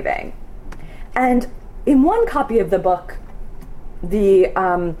engraving. And in one copy of the book,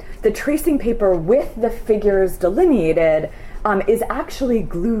 the tracing paper with the figures delineated is actually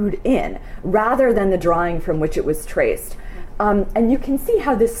glued in rather than the drawing from which it was traced. And you can see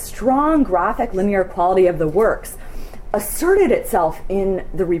how this strong graphic linear quality of the works asserted itself in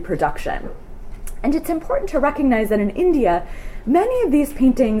the reproduction. And it's important to recognize that in India, many of these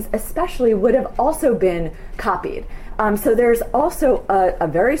paintings especially would have also been copied. So there's also a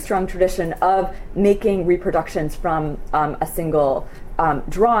very strong tradition of making reproductions from a single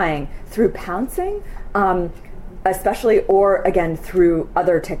drawing through pouncing, especially, or again, through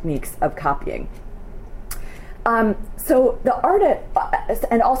other techniques of copying. So the artist,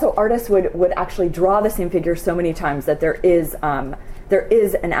 and also artists would actually draw the same figure so many times that there is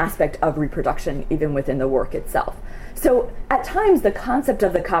an aspect of reproduction even within the work itself. So at times the concept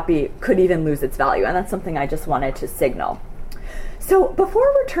of the copy could even lose its value, and that's something I just wanted to signal. So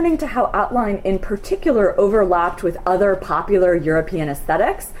before returning to how outline in particular overlapped with other popular European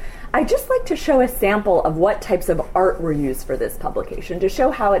aesthetics, I'd just like to show a sample of what types of art were used for this publication to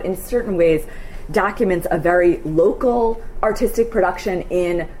show how it in certain ways documents a very local artistic production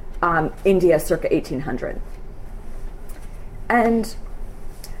in India circa 1800. And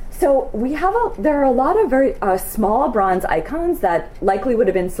so there are a lot of very small bronze icons that likely would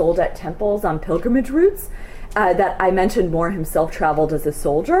have been sold at temples on pilgrimage routes that I mentioned Moore himself traveled as a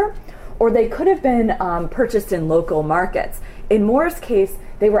soldier, or they could have been purchased in local markets. In Moore's case,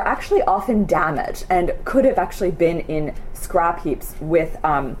 they were actually often damaged and could have actually been in scrap heaps with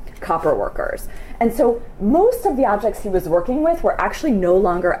copper workers. And so most of the objects he was working with were actually no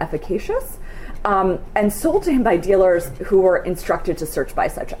longer efficacious, and sold to him by dealers who were instructed to search by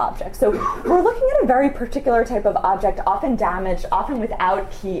such objects. So we're looking at a very particular type of object, often damaged, often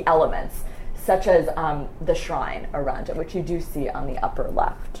without key elements, such as the shrine around it, which you do see on the upper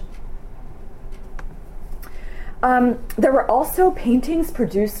left. There were also paintings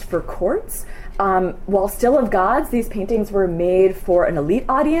produced for courts. While still of gods, these paintings were made for an elite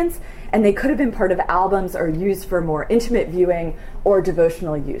audience, and they could have been part of albums or used for more intimate viewing or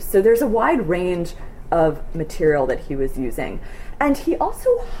devotional use. So there's a wide range of material that he was using. And he also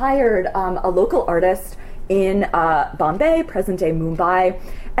hired a local artist in Bombay, present-day Mumbai,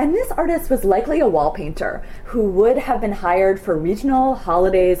 and this artist was likely a wall painter who would have been hired for regional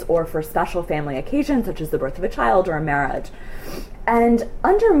holidays or for special family occasions, such as the birth of a child or a marriage. And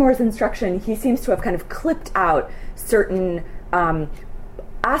under Moore's instruction, he seems to have kind of clipped out certain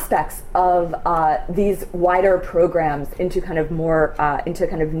aspects of these wider programs into kind of more, into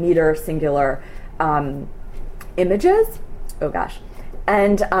kind of neater, singular images. Oh gosh.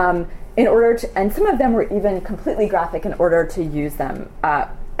 And in order to, and some of them were even completely graphic in order to use them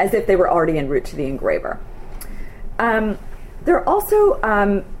as if they were already en route to the engraver. There are also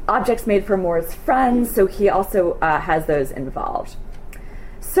objects made for Moore's friends, so he also has those involved.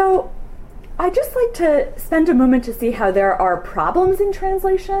 So I'd just like to spend a moment to see how there are problems in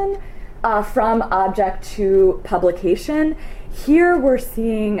translation from object to publication. Here we're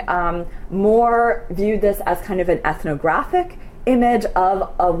seeing Moore viewed this as kind of an ethnographic image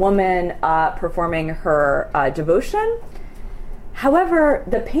of a woman performing her devotion. However,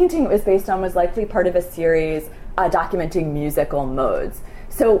 the painting it was based on was likely part of a series documenting musical modes.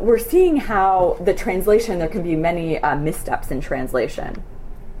 So we're seeing how the translation, there can be many missteps in translation.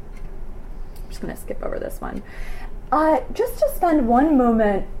 I'm just going to skip over this one. Just to spend one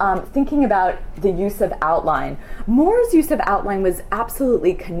moment thinking about the use of outline. Moore's use of outline was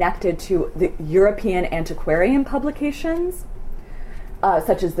absolutely connected to the European antiquarian publications,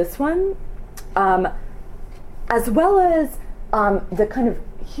 such as this one, as well as the kind of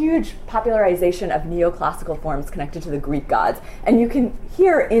huge popularization of neoclassical forms connected to the Greek gods. And you can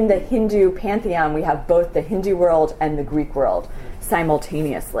hear in the Hindu pantheon, we have both the Hindu world and the Greek world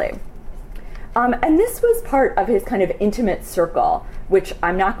simultaneously. And this was part of his kind of intimate circle, which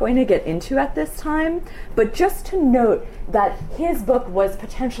I'm not going to get into at this time, but just to note that his book was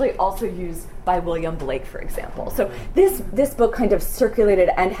potentially also used by William Blake, for example. So this book kind of circulated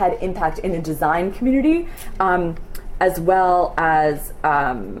and had impact in a design community, as well as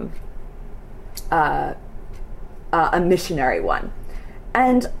a missionary one.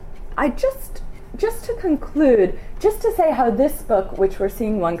 And I just to conclude, just to say how this book, which we're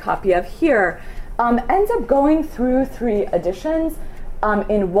seeing one copy of here, ends up going through 3 editions.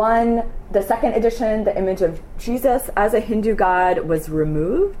 In one, the second edition, the image of Jesus as a Hindu god was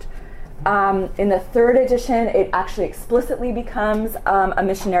removed. In the third edition, it actually explicitly becomes a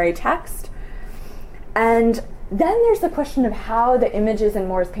missionary text. And then there's the question of how the images in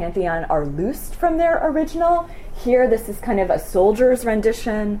Moore's pantheon are loosed from their original. Here, this is kind of a soldier's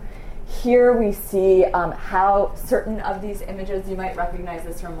rendition. Here we see how certain of these images, you might recognize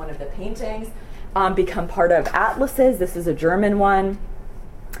this from one of the paintings, become part of atlases. This is a German one.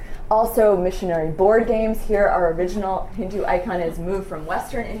 Also, missionary board games. Here, our original Hindu icon is moved from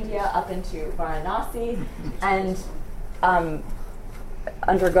Western India up into Varanasi and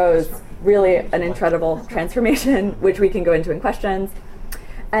undergoes really an incredible transformation, which we can go into in questions.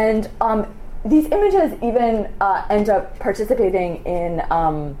 And these images even end up participating in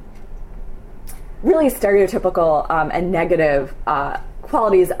really stereotypical and negative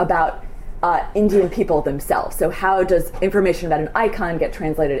qualities about Indian people themselves. So how does information about an icon get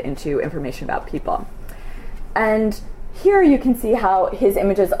translated into information about people? And here you can see how his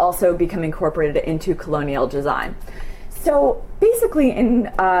images also become incorporated into colonial design. So basically,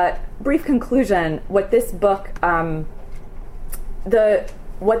 in brief conclusion, what this book,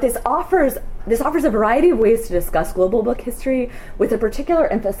 this offers a variety of ways to discuss global book history with a particular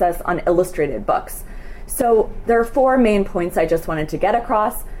emphasis on illustrated books. So there are 4 main points I just wanted to get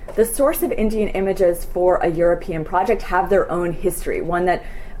across. The source of Indian images for a European project have their own history, one that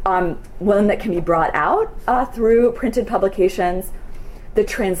can be brought out through printed publications, the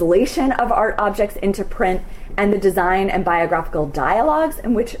translation of art objects into print, and the design and biographical dialogues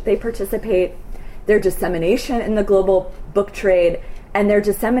in which they participate, their dissemination in the global book trade, and their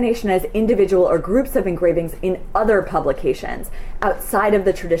dissemination as individual or groups of engravings in other publications outside of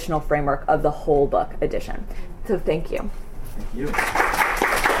the traditional framework of the whole book edition. So thank you. Thank you.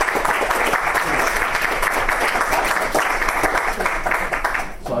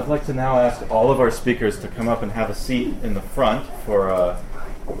 So I'd like to now ask all of our speakers to come up and have a seat in the front for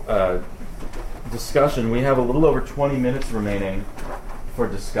a discussion. We have a little over 20 minutes remaining for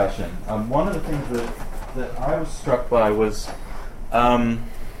discussion. One of the things that I was struck by was the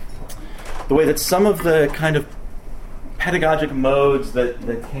way that some of the kind of pedagogic modes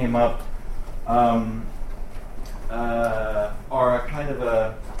that came up are a kind of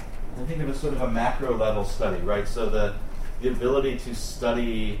I think of a sort of a macro level study, right? So the ability to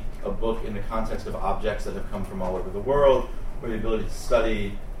study a book in the context of objects that have come from all over the world, or the ability to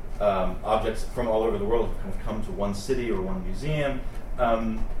study objects from all over the world that have come to one city or one museum,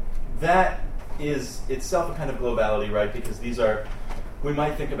 that is itself a kind of globality, right? Because these are, we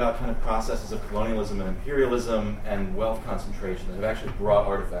might think about kind of processes of colonialism and imperialism and wealth concentration that have actually brought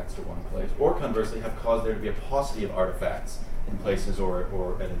artifacts to one place, or conversely have caused there to be a paucity of artifacts in places or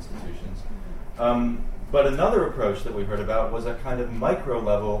at institutions. But another approach that we heard about was a kind of micro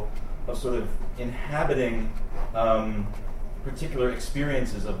level of sort of inhabiting particular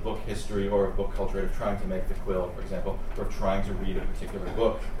experiences of book history or of book culture, of trying to make the quill, for example, or of trying to read a particular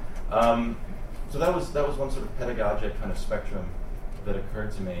book. So that was one sort of pedagogic kind of spectrum that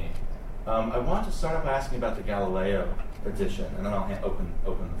occurred to me. I want to start off by asking about the Galileo edition, and then I'll open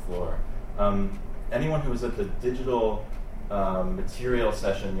the floor. Anyone who was at the digital material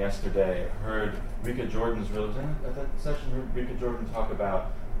session yesterday heard Rika Jordan's at that session. Heard Rika Jordan talk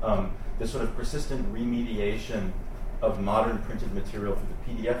about this sort of persistent remediation of modern printed material through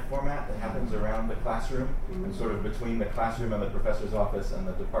the PDF format that happens around the classroom and sort of between the classroom and the professor's office and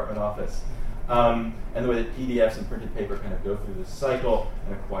the department office. And the way that PDFs and printed paper kind of go through this cycle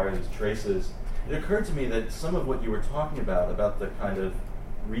and acquire these traces. It occurred to me that some of what you were talking about the kind of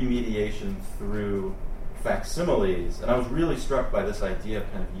remediation through facsimiles, and I was really struck by this idea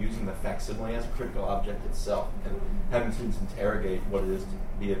of kind of using the facsimile as a critical object itself, and having students interrogate what it is to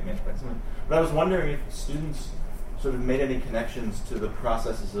be a facsimile. But I was wondering if students sort of made any connections to the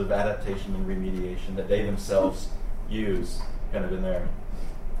processes of adaptation and remediation that they themselves use kind of in their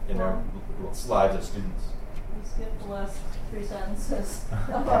lives as students. We skipped the last 3 sentences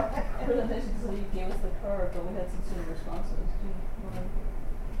of our presentation, so you gave us the curve, but we had some student responses. Do you want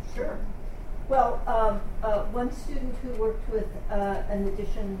to? Sure. Well, one student who worked with an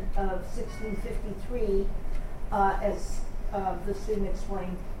edition of 1653, as the student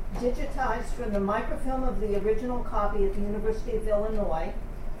explained, digitized from the microfilm of the original copy at the University of Illinois,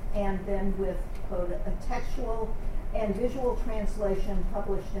 and then with, quote, a textual and visual translation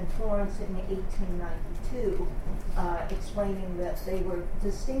published in Florence in 1892, explaining that they were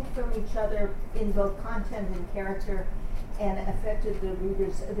distinct from each other in both content and character, and affected the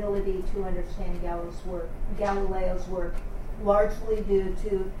reader's ability to understand Galileo's work, largely due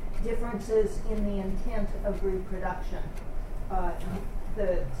to differences in the intent of reproduction.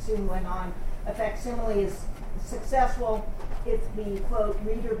 The student went on, a facsimile is successful if the, quote,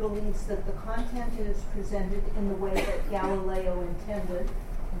 reader believes that the content is presented in the way that Galileo intended.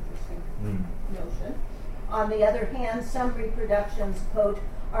 Interesting notion. On the other hand, some reproductions, quote,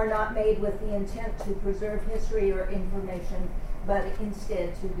 are not made with the intent to preserve history or information, but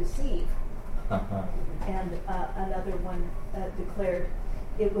instead to deceive. And another one declared,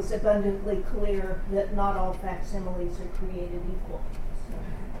 it was abundantly clear that not all facsimiles are created equal. So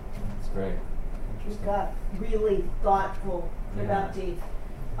that's great. we've got really thoughtful, productive,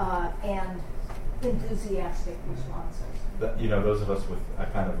 and enthusiastic responses. Those of us with a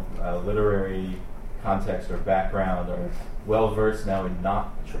kind of literary context or background are well versed now in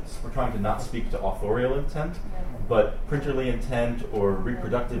we're trying to not speak to authorial intent, but printerly intent or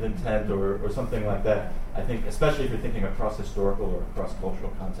reproductive intent or something like that. I think, especially if you're thinking across historical or across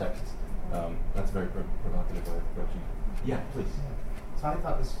cultural contexts, that's a very provocative way of approaching it. Yeah, please. So I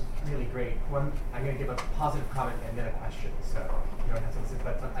thought this was really great. One, I'm going to give a positive comment and then a question, so you don't have to listen.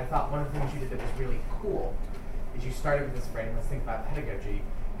 But I thought one of the things you did that was really cool is you started with this frame, let's think about pedagogy,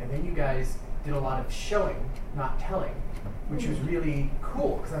 and then you guys did a lot of showing, not telling, which was really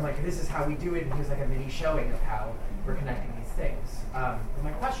cool, because I'm like, this is how we do it, and here's like a mini showing of how we're connecting these things. And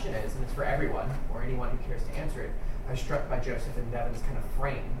my question is, and it's for everyone, or anyone who cares to answer it, I was struck by Joseph and Devin's kind of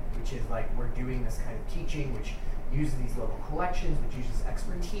frame, which is like, we're doing this kind of teaching, which uses these local collections, which uses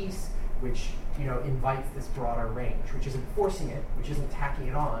expertise, which invites this broader range, which isn't forcing it, which isn't tacking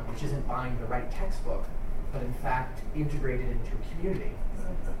it on, which isn't buying the right textbook, but in fact integrated into a community.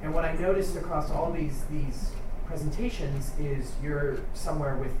 And what I noticed across all these presentations is you're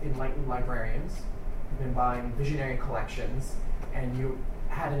somewhere with enlightened librarians who've been buying visionary collections, and you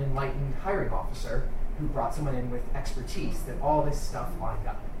had an enlightened hiring officer who brought someone in with expertise that all this stuff lined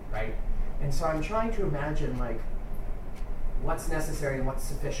up, right? And so I'm trying to imagine what's necessary and what's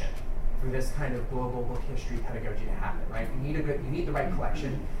sufficient for this kind of global book history pedagogy to happen, right? You need the right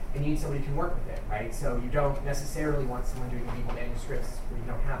collection, and you need somebody who can work with it, right? So you don't necessarily want someone doing medieval manuscripts where you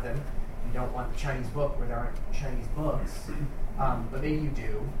don't have them. You don't want the Chinese book where there aren't Chinese books, but maybe you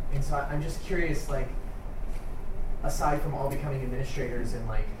do. And so I'm just curious, aside from all becoming administrators and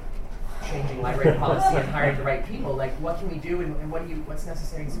changing library policy and hiring the right people, what can we do and what's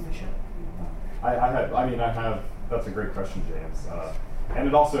necessary and sufficient? I have. That's a great question, James. And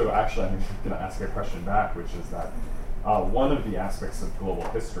it also, actually, I'm going to ask a question back, which is that one of the aspects of global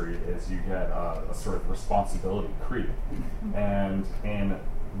history is you get a sort of responsibility creep. And in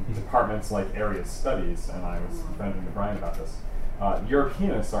departments like area studies, and I was defending to Brian about this,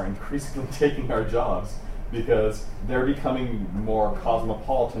 Europeanists are increasingly taking our jobs because they're becoming more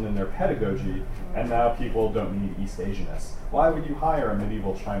cosmopolitan in their pedagogy, and now people don't need East Asianists. Why would you hire a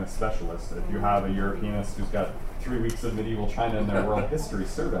medieval China specialist if you have a Europeanist who's got 3 weeks of medieval China in their world history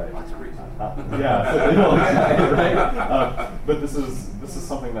survey? That's crazy. Right? But this is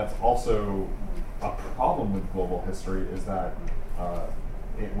something that's also a problem with global history, is that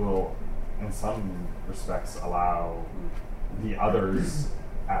it will, in some respects, allow the others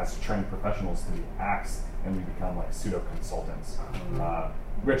as trained professionals to be axed, and we become pseudo consultants,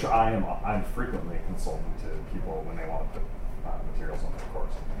 which I'm frequently a consultant to people when they want to put materials on their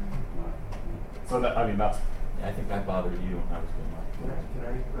course. That's. I think that bothered you when I was doing my. Can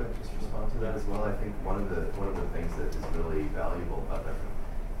I just respond to that as well? I think one of the things that is really valuable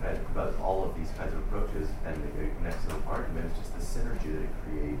about all of these kinds of approaches, and it connects to the argument, is just the synergy that it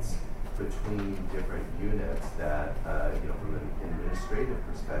creates between different units that, from an administrative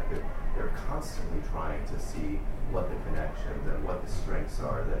perspective, they're constantly trying to see what the connections and what the strengths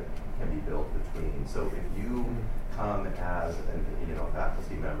are that can be built between. So if you come as a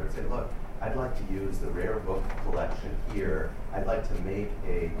faculty member and say, look, I'd like to use the rare book collection here. I'd like to make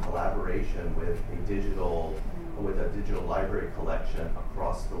a collaboration with a digital library collection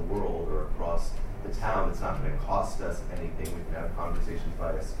across the world or across the town. It's not going to cost us anything. We can have conversations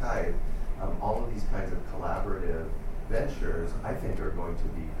via Skype. All of these kinds of collaborative ventures, I think, are going to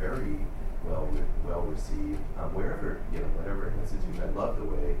be very well received wherever, whatever institution. I love the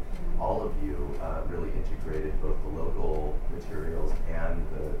way all of you really integrated both the local materials and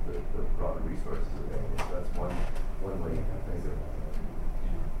the broader resources available. So that's one way you can think about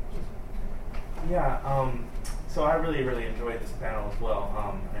it. Yeah, so I really, really enjoyed this panel as well.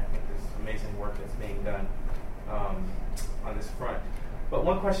 I think there's amazing work that's being done on this front. But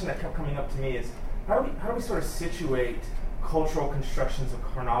one question that kept coming up to me is, how do we sort of situate cultural constructions of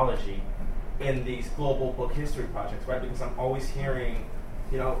chronology in these global book history projects, right? Because I'm always hearing,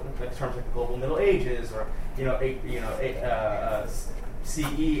 in terms like the global Middle Ages, or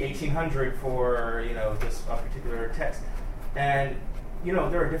CE 1800 for this particular text, and there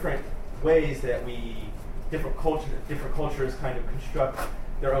are different ways that different cultures kind of construct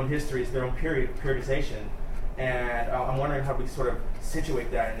their own histories, their own periodization, and I'm wondering how we sort of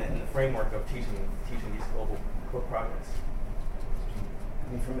situate that in the framework of teaching these global book projects.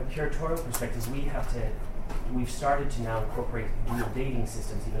 I mean, from a curatorial perspective, we've started to now incorporate dual dating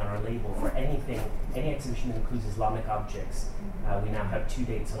systems even on our label for any exhibition that includes Islamic objects. We now have 2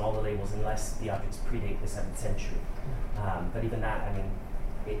 dates on all the labels unless the objects predate the 7th century. But even that, I mean,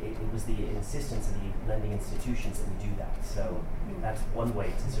 it was the insistence of the lending institutions that we do that. So that's one way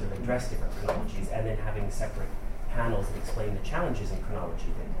to sort of address different chronologies, and then having separate panels that explain the challenges in chronology.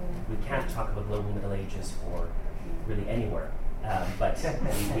 That we can't talk about global Middle Ages for really anywhere. But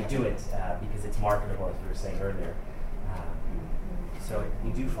we do it because it's marketable, as we were saying earlier. So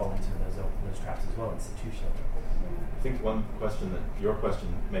we do fall into those traps as well, institutionally. I think one question that your question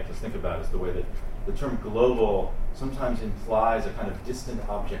makes us think about is the way that the term global sometimes implies a kind of distant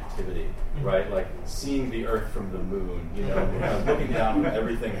objectivity, right? Like seeing the Earth from the moon, kind of looking down from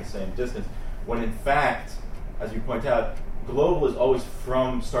everything at the same distance, when in fact, as you point out, global is always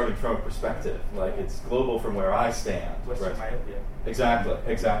starting from a perspective. Like it's global from where I stand. Western myopia. Exactly.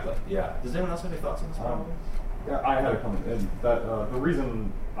 Yeah. Does anyone else have any thoughts on this problem? Yeah, I had a comment. And that the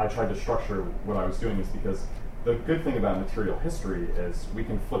reason I tried to structure what I was doing is because the good thing about material history is we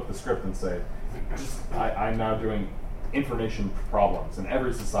can flip the script and say, I'm now doing information problems, and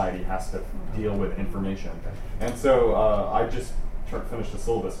every society has to deal with information. And so I just finished a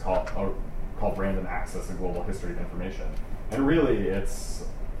syllabus called Random Access: A Global History of Information. And really, if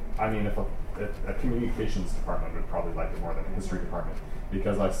a communications department would probably like it more than a history department,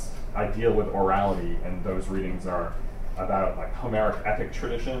 because I deal with orality, and those readings are about like Homeric epic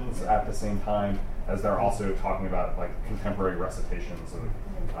traditions at the same time as they're also talking about like contemporary recitations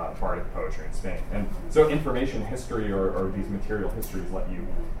of bardic poetry in Spain. And so information history or these material histories let you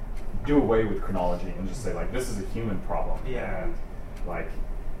do away with chronology and just say like, this is a human problem. Yeah. And like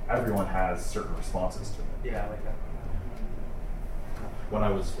everyone has certain responses to it. Yeah, I like that. When I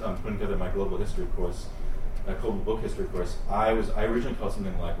was putting together my global history course, global book history course, I originally called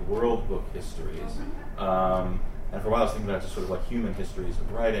something like world book histories. And for a while I was thinking about just sort of like human histories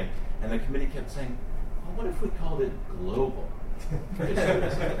of writing. And the committee kept saying, well, what if we called it global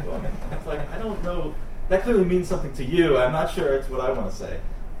histories of the book? It's like, I don't know. That clearly means something to you. I'm not sure it's what I want to say.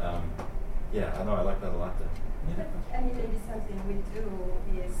 Yeah, I know. I like that a lot, though. Yeah. I mean, maybe something we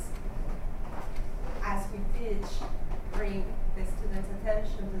do is, as we teach, bring the students'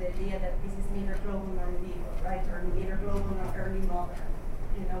 attention to the idea that this is neither global nor medieval, right? Or neither global nor early modern.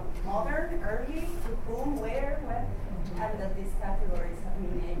 Modern, early, to whom, where, when, and that these categories have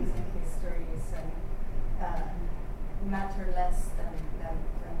meanings and histories and matter less than the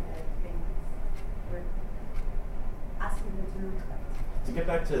things we're asking them to look at. To get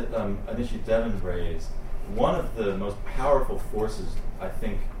back to an issue Devin raised, one of the most powerful forces, I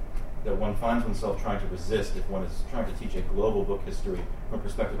think, that one finds oneself trying to resist if one is trying to teach a global book history from a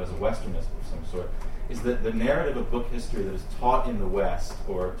perspective as a Westernist of some sort, is that the narrative of book history that is taught in the West,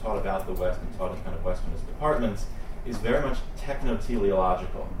 or taught about the West and taught in kind of Westernist departments, is very much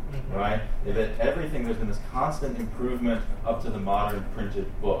techno-teleological, right? That everything, there's been this constant improvement up to the modern printed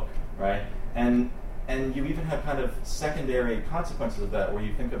book, right? And you even have kind of secondary consequences of that, where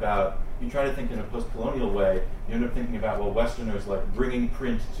you try to think in a post-colonial way, you end up thinking about, well, Westerners like bringing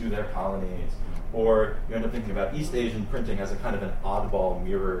print to their colonies, or you end up thinking about East Asian printing as a kind of an oddball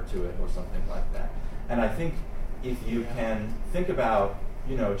mirror to it, or something like that. And I think if you can think about,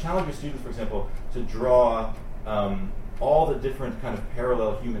 challenge your students, for example, to draw all the different kind of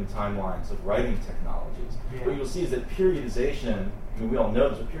parallel human timelines of writing technologies, what you'll see is that periodization, I mean, we all know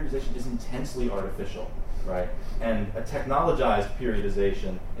this, but periodization is intensely artificial, right? And a technologized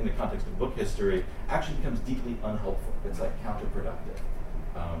periodization in the context of book history actually becomes deeply unhelpful. It's like counterproductive.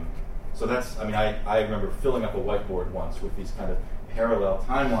 So that's, I mean, I remember filling up a whiteboard once with these kind of parallel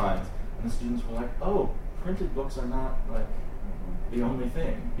timelines, and the students were like, oh, printed books are not like the only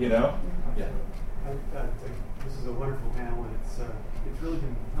thing, you know? Yeah. This is a wonderful panel, and it's really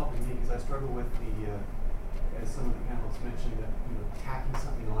been helping me because I struggle with the, as some of the panelists mentioned, that tacking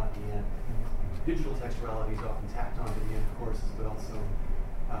something on at the end. Digital textuality is often tacked on at the end of courses, but also,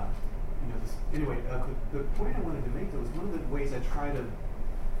 anyway, the point I wanted to make though is one of the ways I try to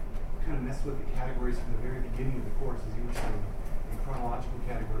kind of mess with the categories from the very beginning of the course, as you were saying, and chronological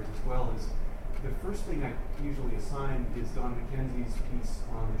categories as well, is the first thing I usually assign is Don Mackenzie's piece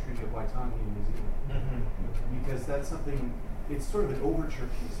on the Treaty of Waitangi in New Zealand. Because that's something, it's sort of an overture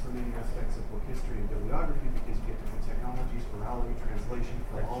piece for many aspects of book history and bibliography, because you get different technologies, orality, translation,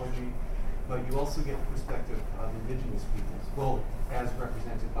 philology, but you also get the perspective of indigenous peoples, well, as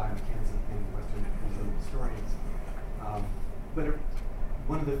represented by Mackenzie and Western historians. But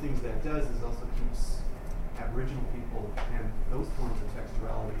one of the things that does is also keeps Aboriginal people and those forms of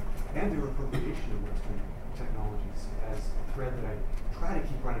textuality and their appropriation of Western technologies as a thread that I try to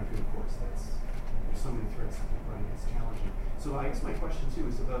keep running through the course. There's so many threads to keep running, it's challenging. So I guess my question too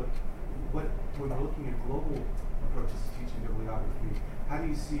is about when we're looking at global approaches to teaching bibliography, how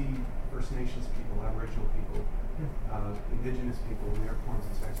do you see First Nations people, Aboriginal people, indigenous people, and their forms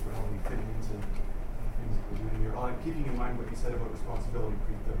of textuality fitting into things that we're doing here? Keeping in mind what you said about responsibility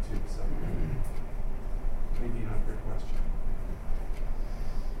creep though too, so maybe not a fair question.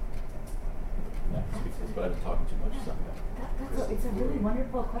 Yeah, but I've been talking too much. So. It's a really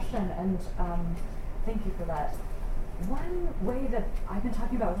wonderful question, and thank you for that. One way that I've been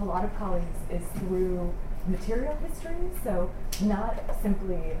talking about with a lot of colleagues is through material history, so not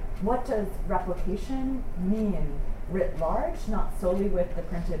simply what does replication mean writ large, not solely with the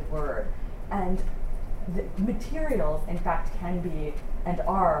printed word. And the materials, in fact, can be and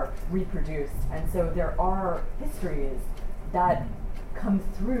are reproduced, and so there are histories that come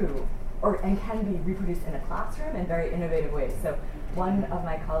through and can be reproduced in a classroom in very innovative ways. So one of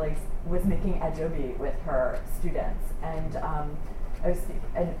my colleagues was making adobe with her students, and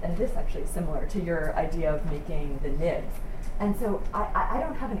and this actually is similar to your idea of making the nibs. And so I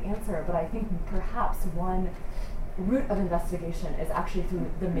don't have an answer, but I think perhaps one route of investigation is actually through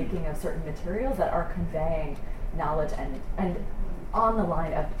the making of certain materials that are conveying knowledge and on the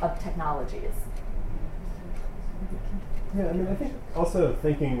line of technologies. Yeah, I mean, I think also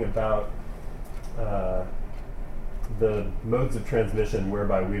thinking about the modes of transmission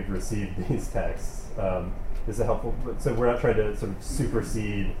whereby we've received these texts is a helpful. So we're not trying to sort of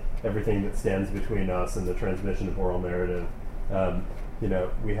supersede everything that stands between us and the transmission of oral narrative.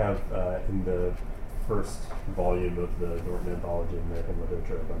 We have in the first volume of the Norton Anthology of American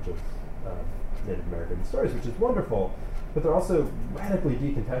Literature a bunch of Native American stories, which is wonderful, but they're also radically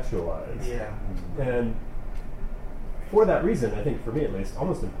decontextualized. Yeah. And for that reason, I think, for me at least,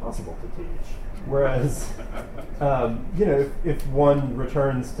 almost impossible to teach. Whereas, if one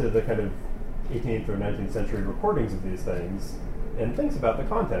returns to the kind of 18th or 19th century recordings of these things and thinks about the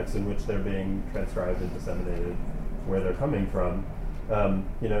context in which they're being transcribed and disseminated, where they're coming from,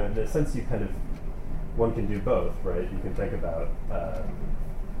 in a sense one can do both, right? You can think about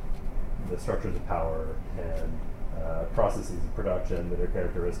the structures of power and processes of production that are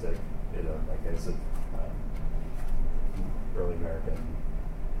characteristic, in the case of early American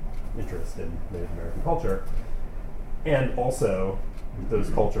interest in Native American culture, and also those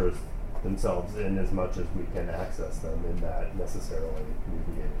cultures themselves in as much as we can access them in that necessarily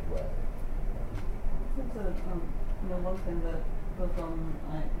mediated way. One thing that both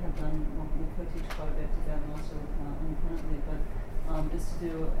I have done, we co-teach quite a bit together, also independently, but is to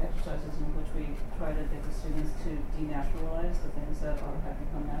do exercises in which we try to get the students to denaturalize the things that have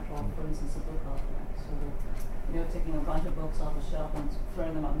become natural. For instance, the book object. So taking a bunch of books off the shelf and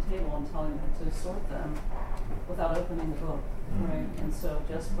throwing them on the table and telling them to sort them without opening the book, right? And so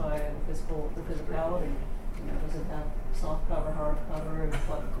just by the physicality, does it have soft cover, hard cover,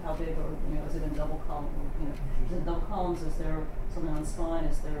 how big, or is it in double column? Is it in double columns? Is there something on the spine?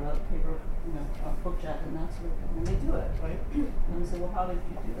 Is there a paper, a book jacket, and that sort of thing? And they do it, right? And we say, well, how did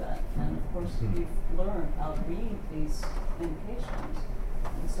you do that? And of course, we've learned how to read these indications.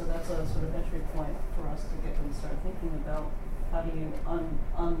 And so that's a sort of entry point for us to get them to start thinking about how do you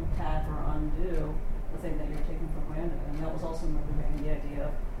unpack or undo the thing that you're taking for granted. And that was also motivating the idea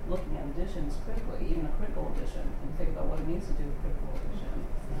of looking at editions critically, even a critical edition, and think about what it means to do a critical edition.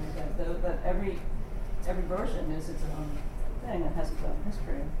 That every version is its own thing and has its own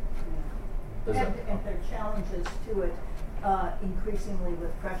history. And there are challenges to it, increasingly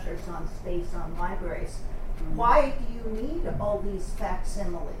with pressures on space on libraries. Why do you need all these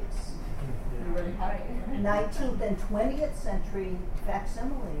facsimiles? 19th and 20th century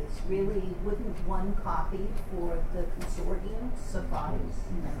facsimiles, really, wouldn't one copy for the consortium suffice?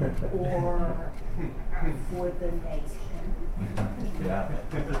 Or for the nation?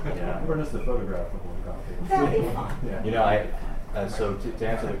 Yeah. Or just a photograph of one copy. That'd be fine. Yeah. You know, so to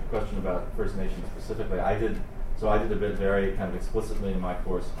answer the question about First Nations specifically, I did a bit very kind of explicitly in my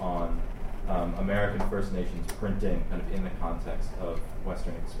course on American First Nations printing kind of in the context of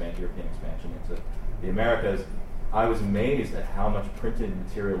Western European expansion into the Americas. I was amazed at how much printed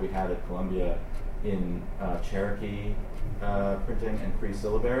material we had at Columbia in Cherokee printing and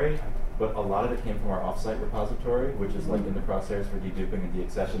pre-syllabary, but a lot of it came from our offsite repository, which is like in the crosshairs for deduping and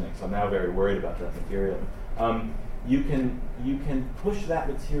deaccessioning, so I'm now very worried about that material. You can push that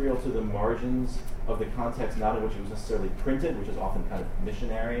material to the margins of the context, not in which it was necessarily printed, which is often kind of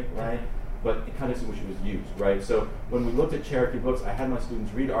missionary, right? But in context in which it was used, right? So when we looked at Cherokee books, I had my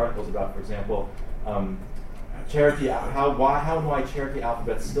students read articles about, for example, Cherokee, why Cherokee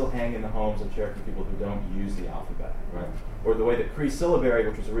alphabets still hang in the homes of Cherokee people who don't use the alphabet, right? Or the way that pre-syllabary,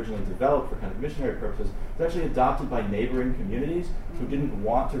 which was originally developed for kind of missionary purposes, was actually adopted by neighboring communities who didn't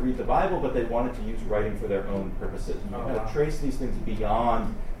want to read the Bible, but they wanted to use writing for their own purposes. And you kind of trace these things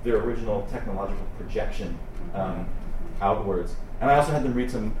beyond their original technological projection outwards. And I also had them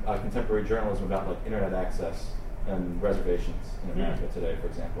read some contemporary journalism about like internet access and reservations in America today, for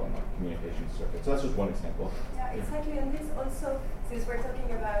example, and like communications circuits. So that's just one example. Yeah, exactly. And this also, since we're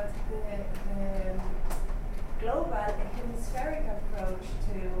talking about the global, the hemispheric approach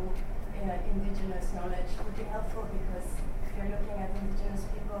to indigenous knowledge would be helpful, because if you're looking at indigenous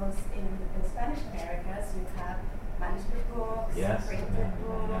peoples in the Spanish Americas, you have manuscript books, printed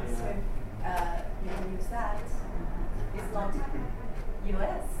books, you can use that. It's not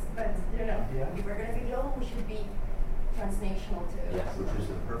US, but if we're going to be global, we should be transnational too. Yes, which is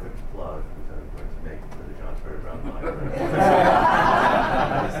the perfect plug, which I'm going to make for the John Carter Brown Library.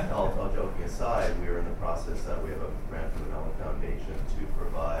 All joking aside, we are in the process that we have a grant from the Mellon Foundation to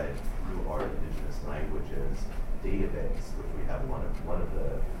provide, through our indigenous languages database, which we have one of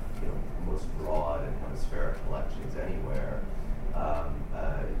the most broad and hemispheric collections anywhere.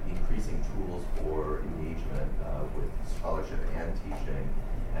 Increasing tools for engagement with scholarship and teaching.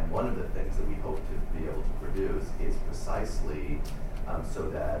 And one of the things that we hope to be able to produce is precisely so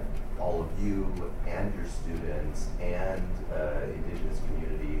that all of you and your students and indigenous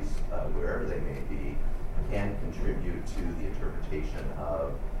communities, wherever they may be, can contribute to the interpretation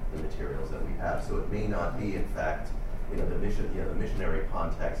of the materials that we have. So it may not be, in fact, the missionary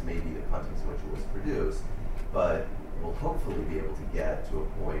context may be the context in which it was produced, but we'll hopefully be able to get to a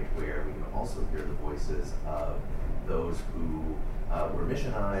point where we can also hear the voices of those who were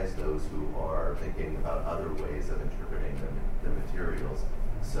missionized, those who are thinking about other ways of interpreting the materials.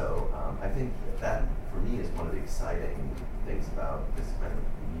 So I think that, for me, is one of the exciting things about this kind of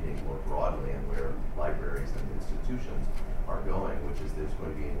meeting more broadly, and where libraries and institutions are going, which is there's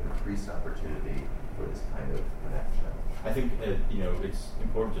going to be an increased opportunity for this kind of connection. I think it's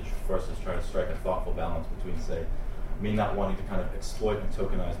important for us to try to strike a thoughtful balance between, say, me not wanting to kind of exploit and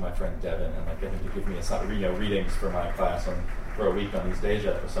tokenize my friend Devin and like get him to give me readings for my class for a week on East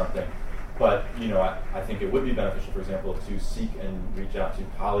Asia or something. But I think it would be beneficial, for example, to seek and reach out to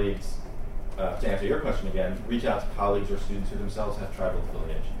colleagues. To answer your question again, reach out to colleagues or students who themselves have tribal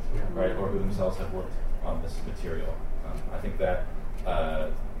affiliations, right, or who themselves have worked on this material. I think that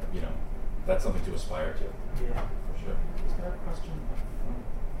that's something to aspire to. Yeah, for sure. Is there a question?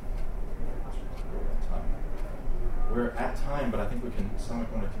 We're at time, but I think we can stomach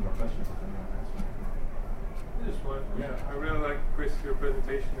one or two more questions if anyone has one. Just one. Yeah, I really like, Chris, your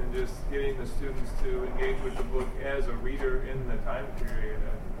presentation and just getting the students to engage with the book as a reader in the time period.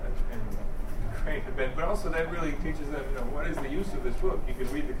 And great event. But also that really teaches them, what is the use of this book? You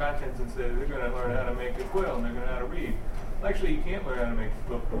can read the contents and say they're going to learn how to make a quill and they're going to know how to read. Well, actually, you can't learn how to make a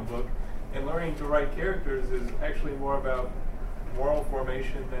book from a book. And learning to write characters is actually more about moral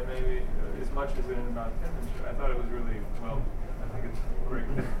formation than maybe as much as it is about penmanship. I thought it was really I think it's great.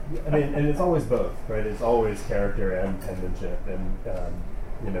 And it's always both, right? It's always character and penmanship, and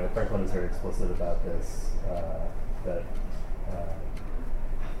Franklin is very explicit about this. That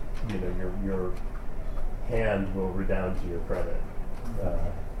your hand will redound to your credit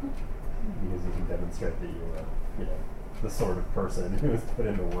because you can demonstrate that you were the sort of person who has put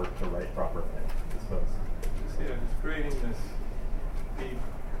in the work to write proper things, I suppose. Just creating this deep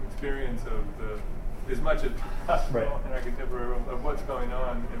experience of as much as possible in our contemporary world of what's going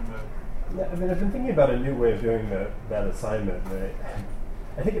on in the. Yeah, I mean, I've been thinking about a new way of doing that assignment.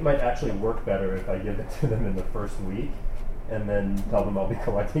 I think it might actually work better if I give it to them in the first week and then tell them I'll be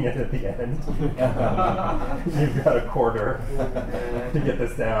collecting it at the end. You've got a quarter to get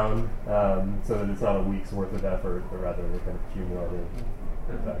this down, so that it's not a week's worth of effort, but rather a kind of cumulative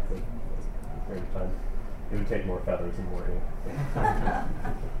effect of a period of time. It would take more feathers and more ink.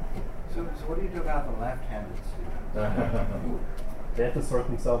 So what do you do about the left-handed students? They have to sort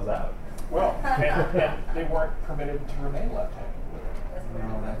themselves out. Well, and they weren't permitted to remain left-handed.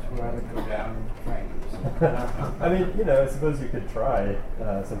 No, that's where I would go down and train. I mean, I suppose you could try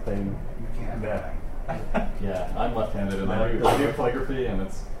something. You can't. Yeah, I'm left-handed, and I do calligraphy, and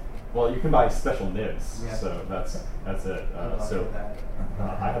you can buy special nibs, so that's it. I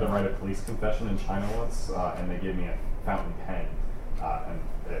had to write a police confession in China once, and they gave me a fountain pen, and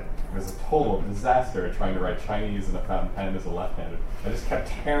it was a total disaster trying to write Chinese in a fountain pen as a left-handed. I just kept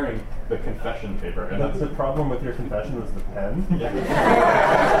tearing the confession paper. And the problem with your confession was the pen? Yeah.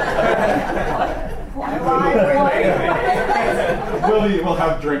 We'll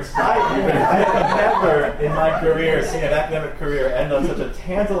have drinks. I have never in my career seen an academic career end on such a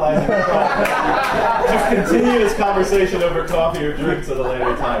tantalizing note. Just continue this conversation over coffee or drinks at a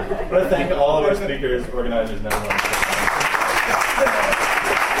later time. I want to thank all of our speakers, organizers, and everyone.